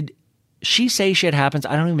says, did she say shit happens?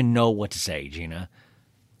 I don't even know what to say, Gina.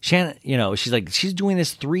 Shannon, she's like, she's doing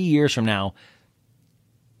this 3 years from now.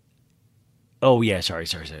 Oh, yeah, sorry.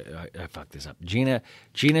 I fucked this up. Gina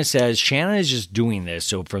says Shannon is just doing this.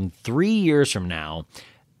 So from 3 years from now,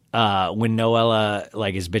 when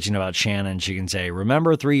Noella is bitching about Shannon, she can say,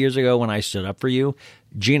 remember 3 years ago when I stood up for you?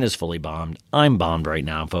 Gina's fully bombed. I'm bombed right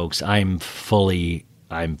now, folks. I'm fully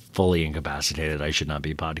incapacitated. I should not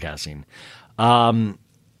be podcasting.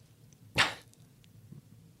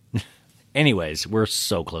 Anyways, we're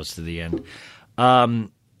so close to the end.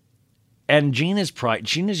 And Gina's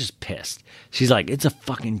just pissed. She's like, it's a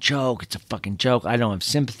fucking joke. It's a fucking joke. I don't have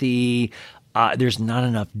sympathy. There's not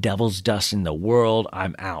enough devil's dust in the world.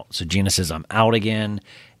 I'm out. So Gina says I'm out again.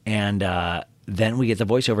 And then we get the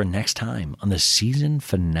voiceover next time on the season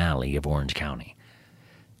finale of Orange County.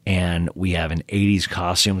 And we have an 80s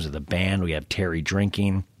costumes of the band. We have Terry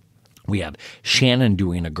drinking. We have Shannon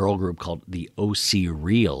doing a girl group called the OC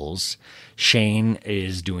Reels. Shane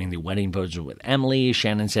is doing the wedding photos with Emily.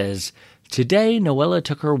 Shannon says, today, Noella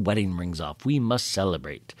took her wedding rings off. We must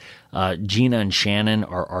celebrate. Gina and Shannon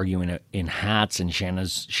are arguing in hats, and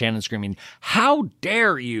Shannon's screaming, how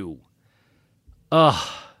dare you? Ugh.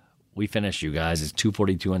 We finished, you guys. It's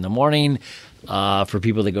 2:42 in the morning. For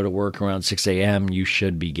people that go to work around 6 a.m., you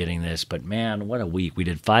should be getting this. But, man, what a week. We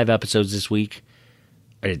did 5 episodes this week.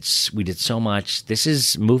 We did so much. This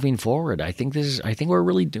is moving forward. I think we're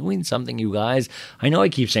really doing something, you guys. I know I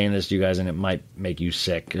keep saying this to you guys, and it might make you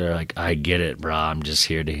sick. You're like, I get it, brah. I'm just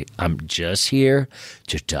here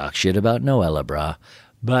to talk shit about Noella, brah.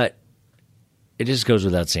 But it just goes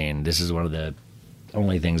without saying, this is one of the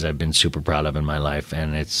only things I've been super proud of in my life,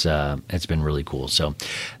 and it's been really cool. So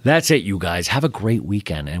that's it, you guys. Have a great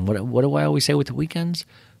weekend. And what do I always say with the weekends?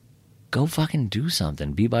 Go fucking do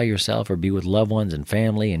something. Be by yourself or be with loved ones and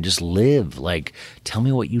family and just live. Like, tell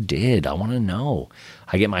me what you did. I want to know.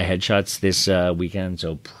 I get my headshots this weekend,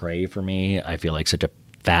 so pray for me. I feel like such a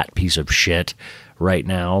fat piece of shit right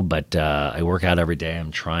now, but I work out every day.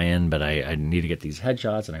 I'm trying, but I need to get these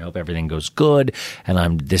headshots, and I hope everything goes good.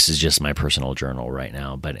 And this is just my personal journal right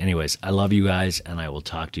now. But anyways, I love you guys, and I will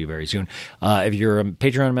talk to you very soon. If you're a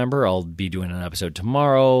Patreon member, I'll be doing an episode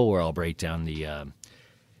tomorrow where I'll break down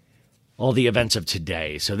all the events of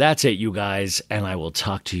today. So that's it, you guys, and I will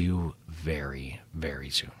talk to you very,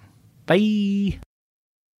 very soon. Bye.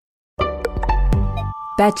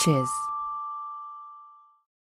 Betches.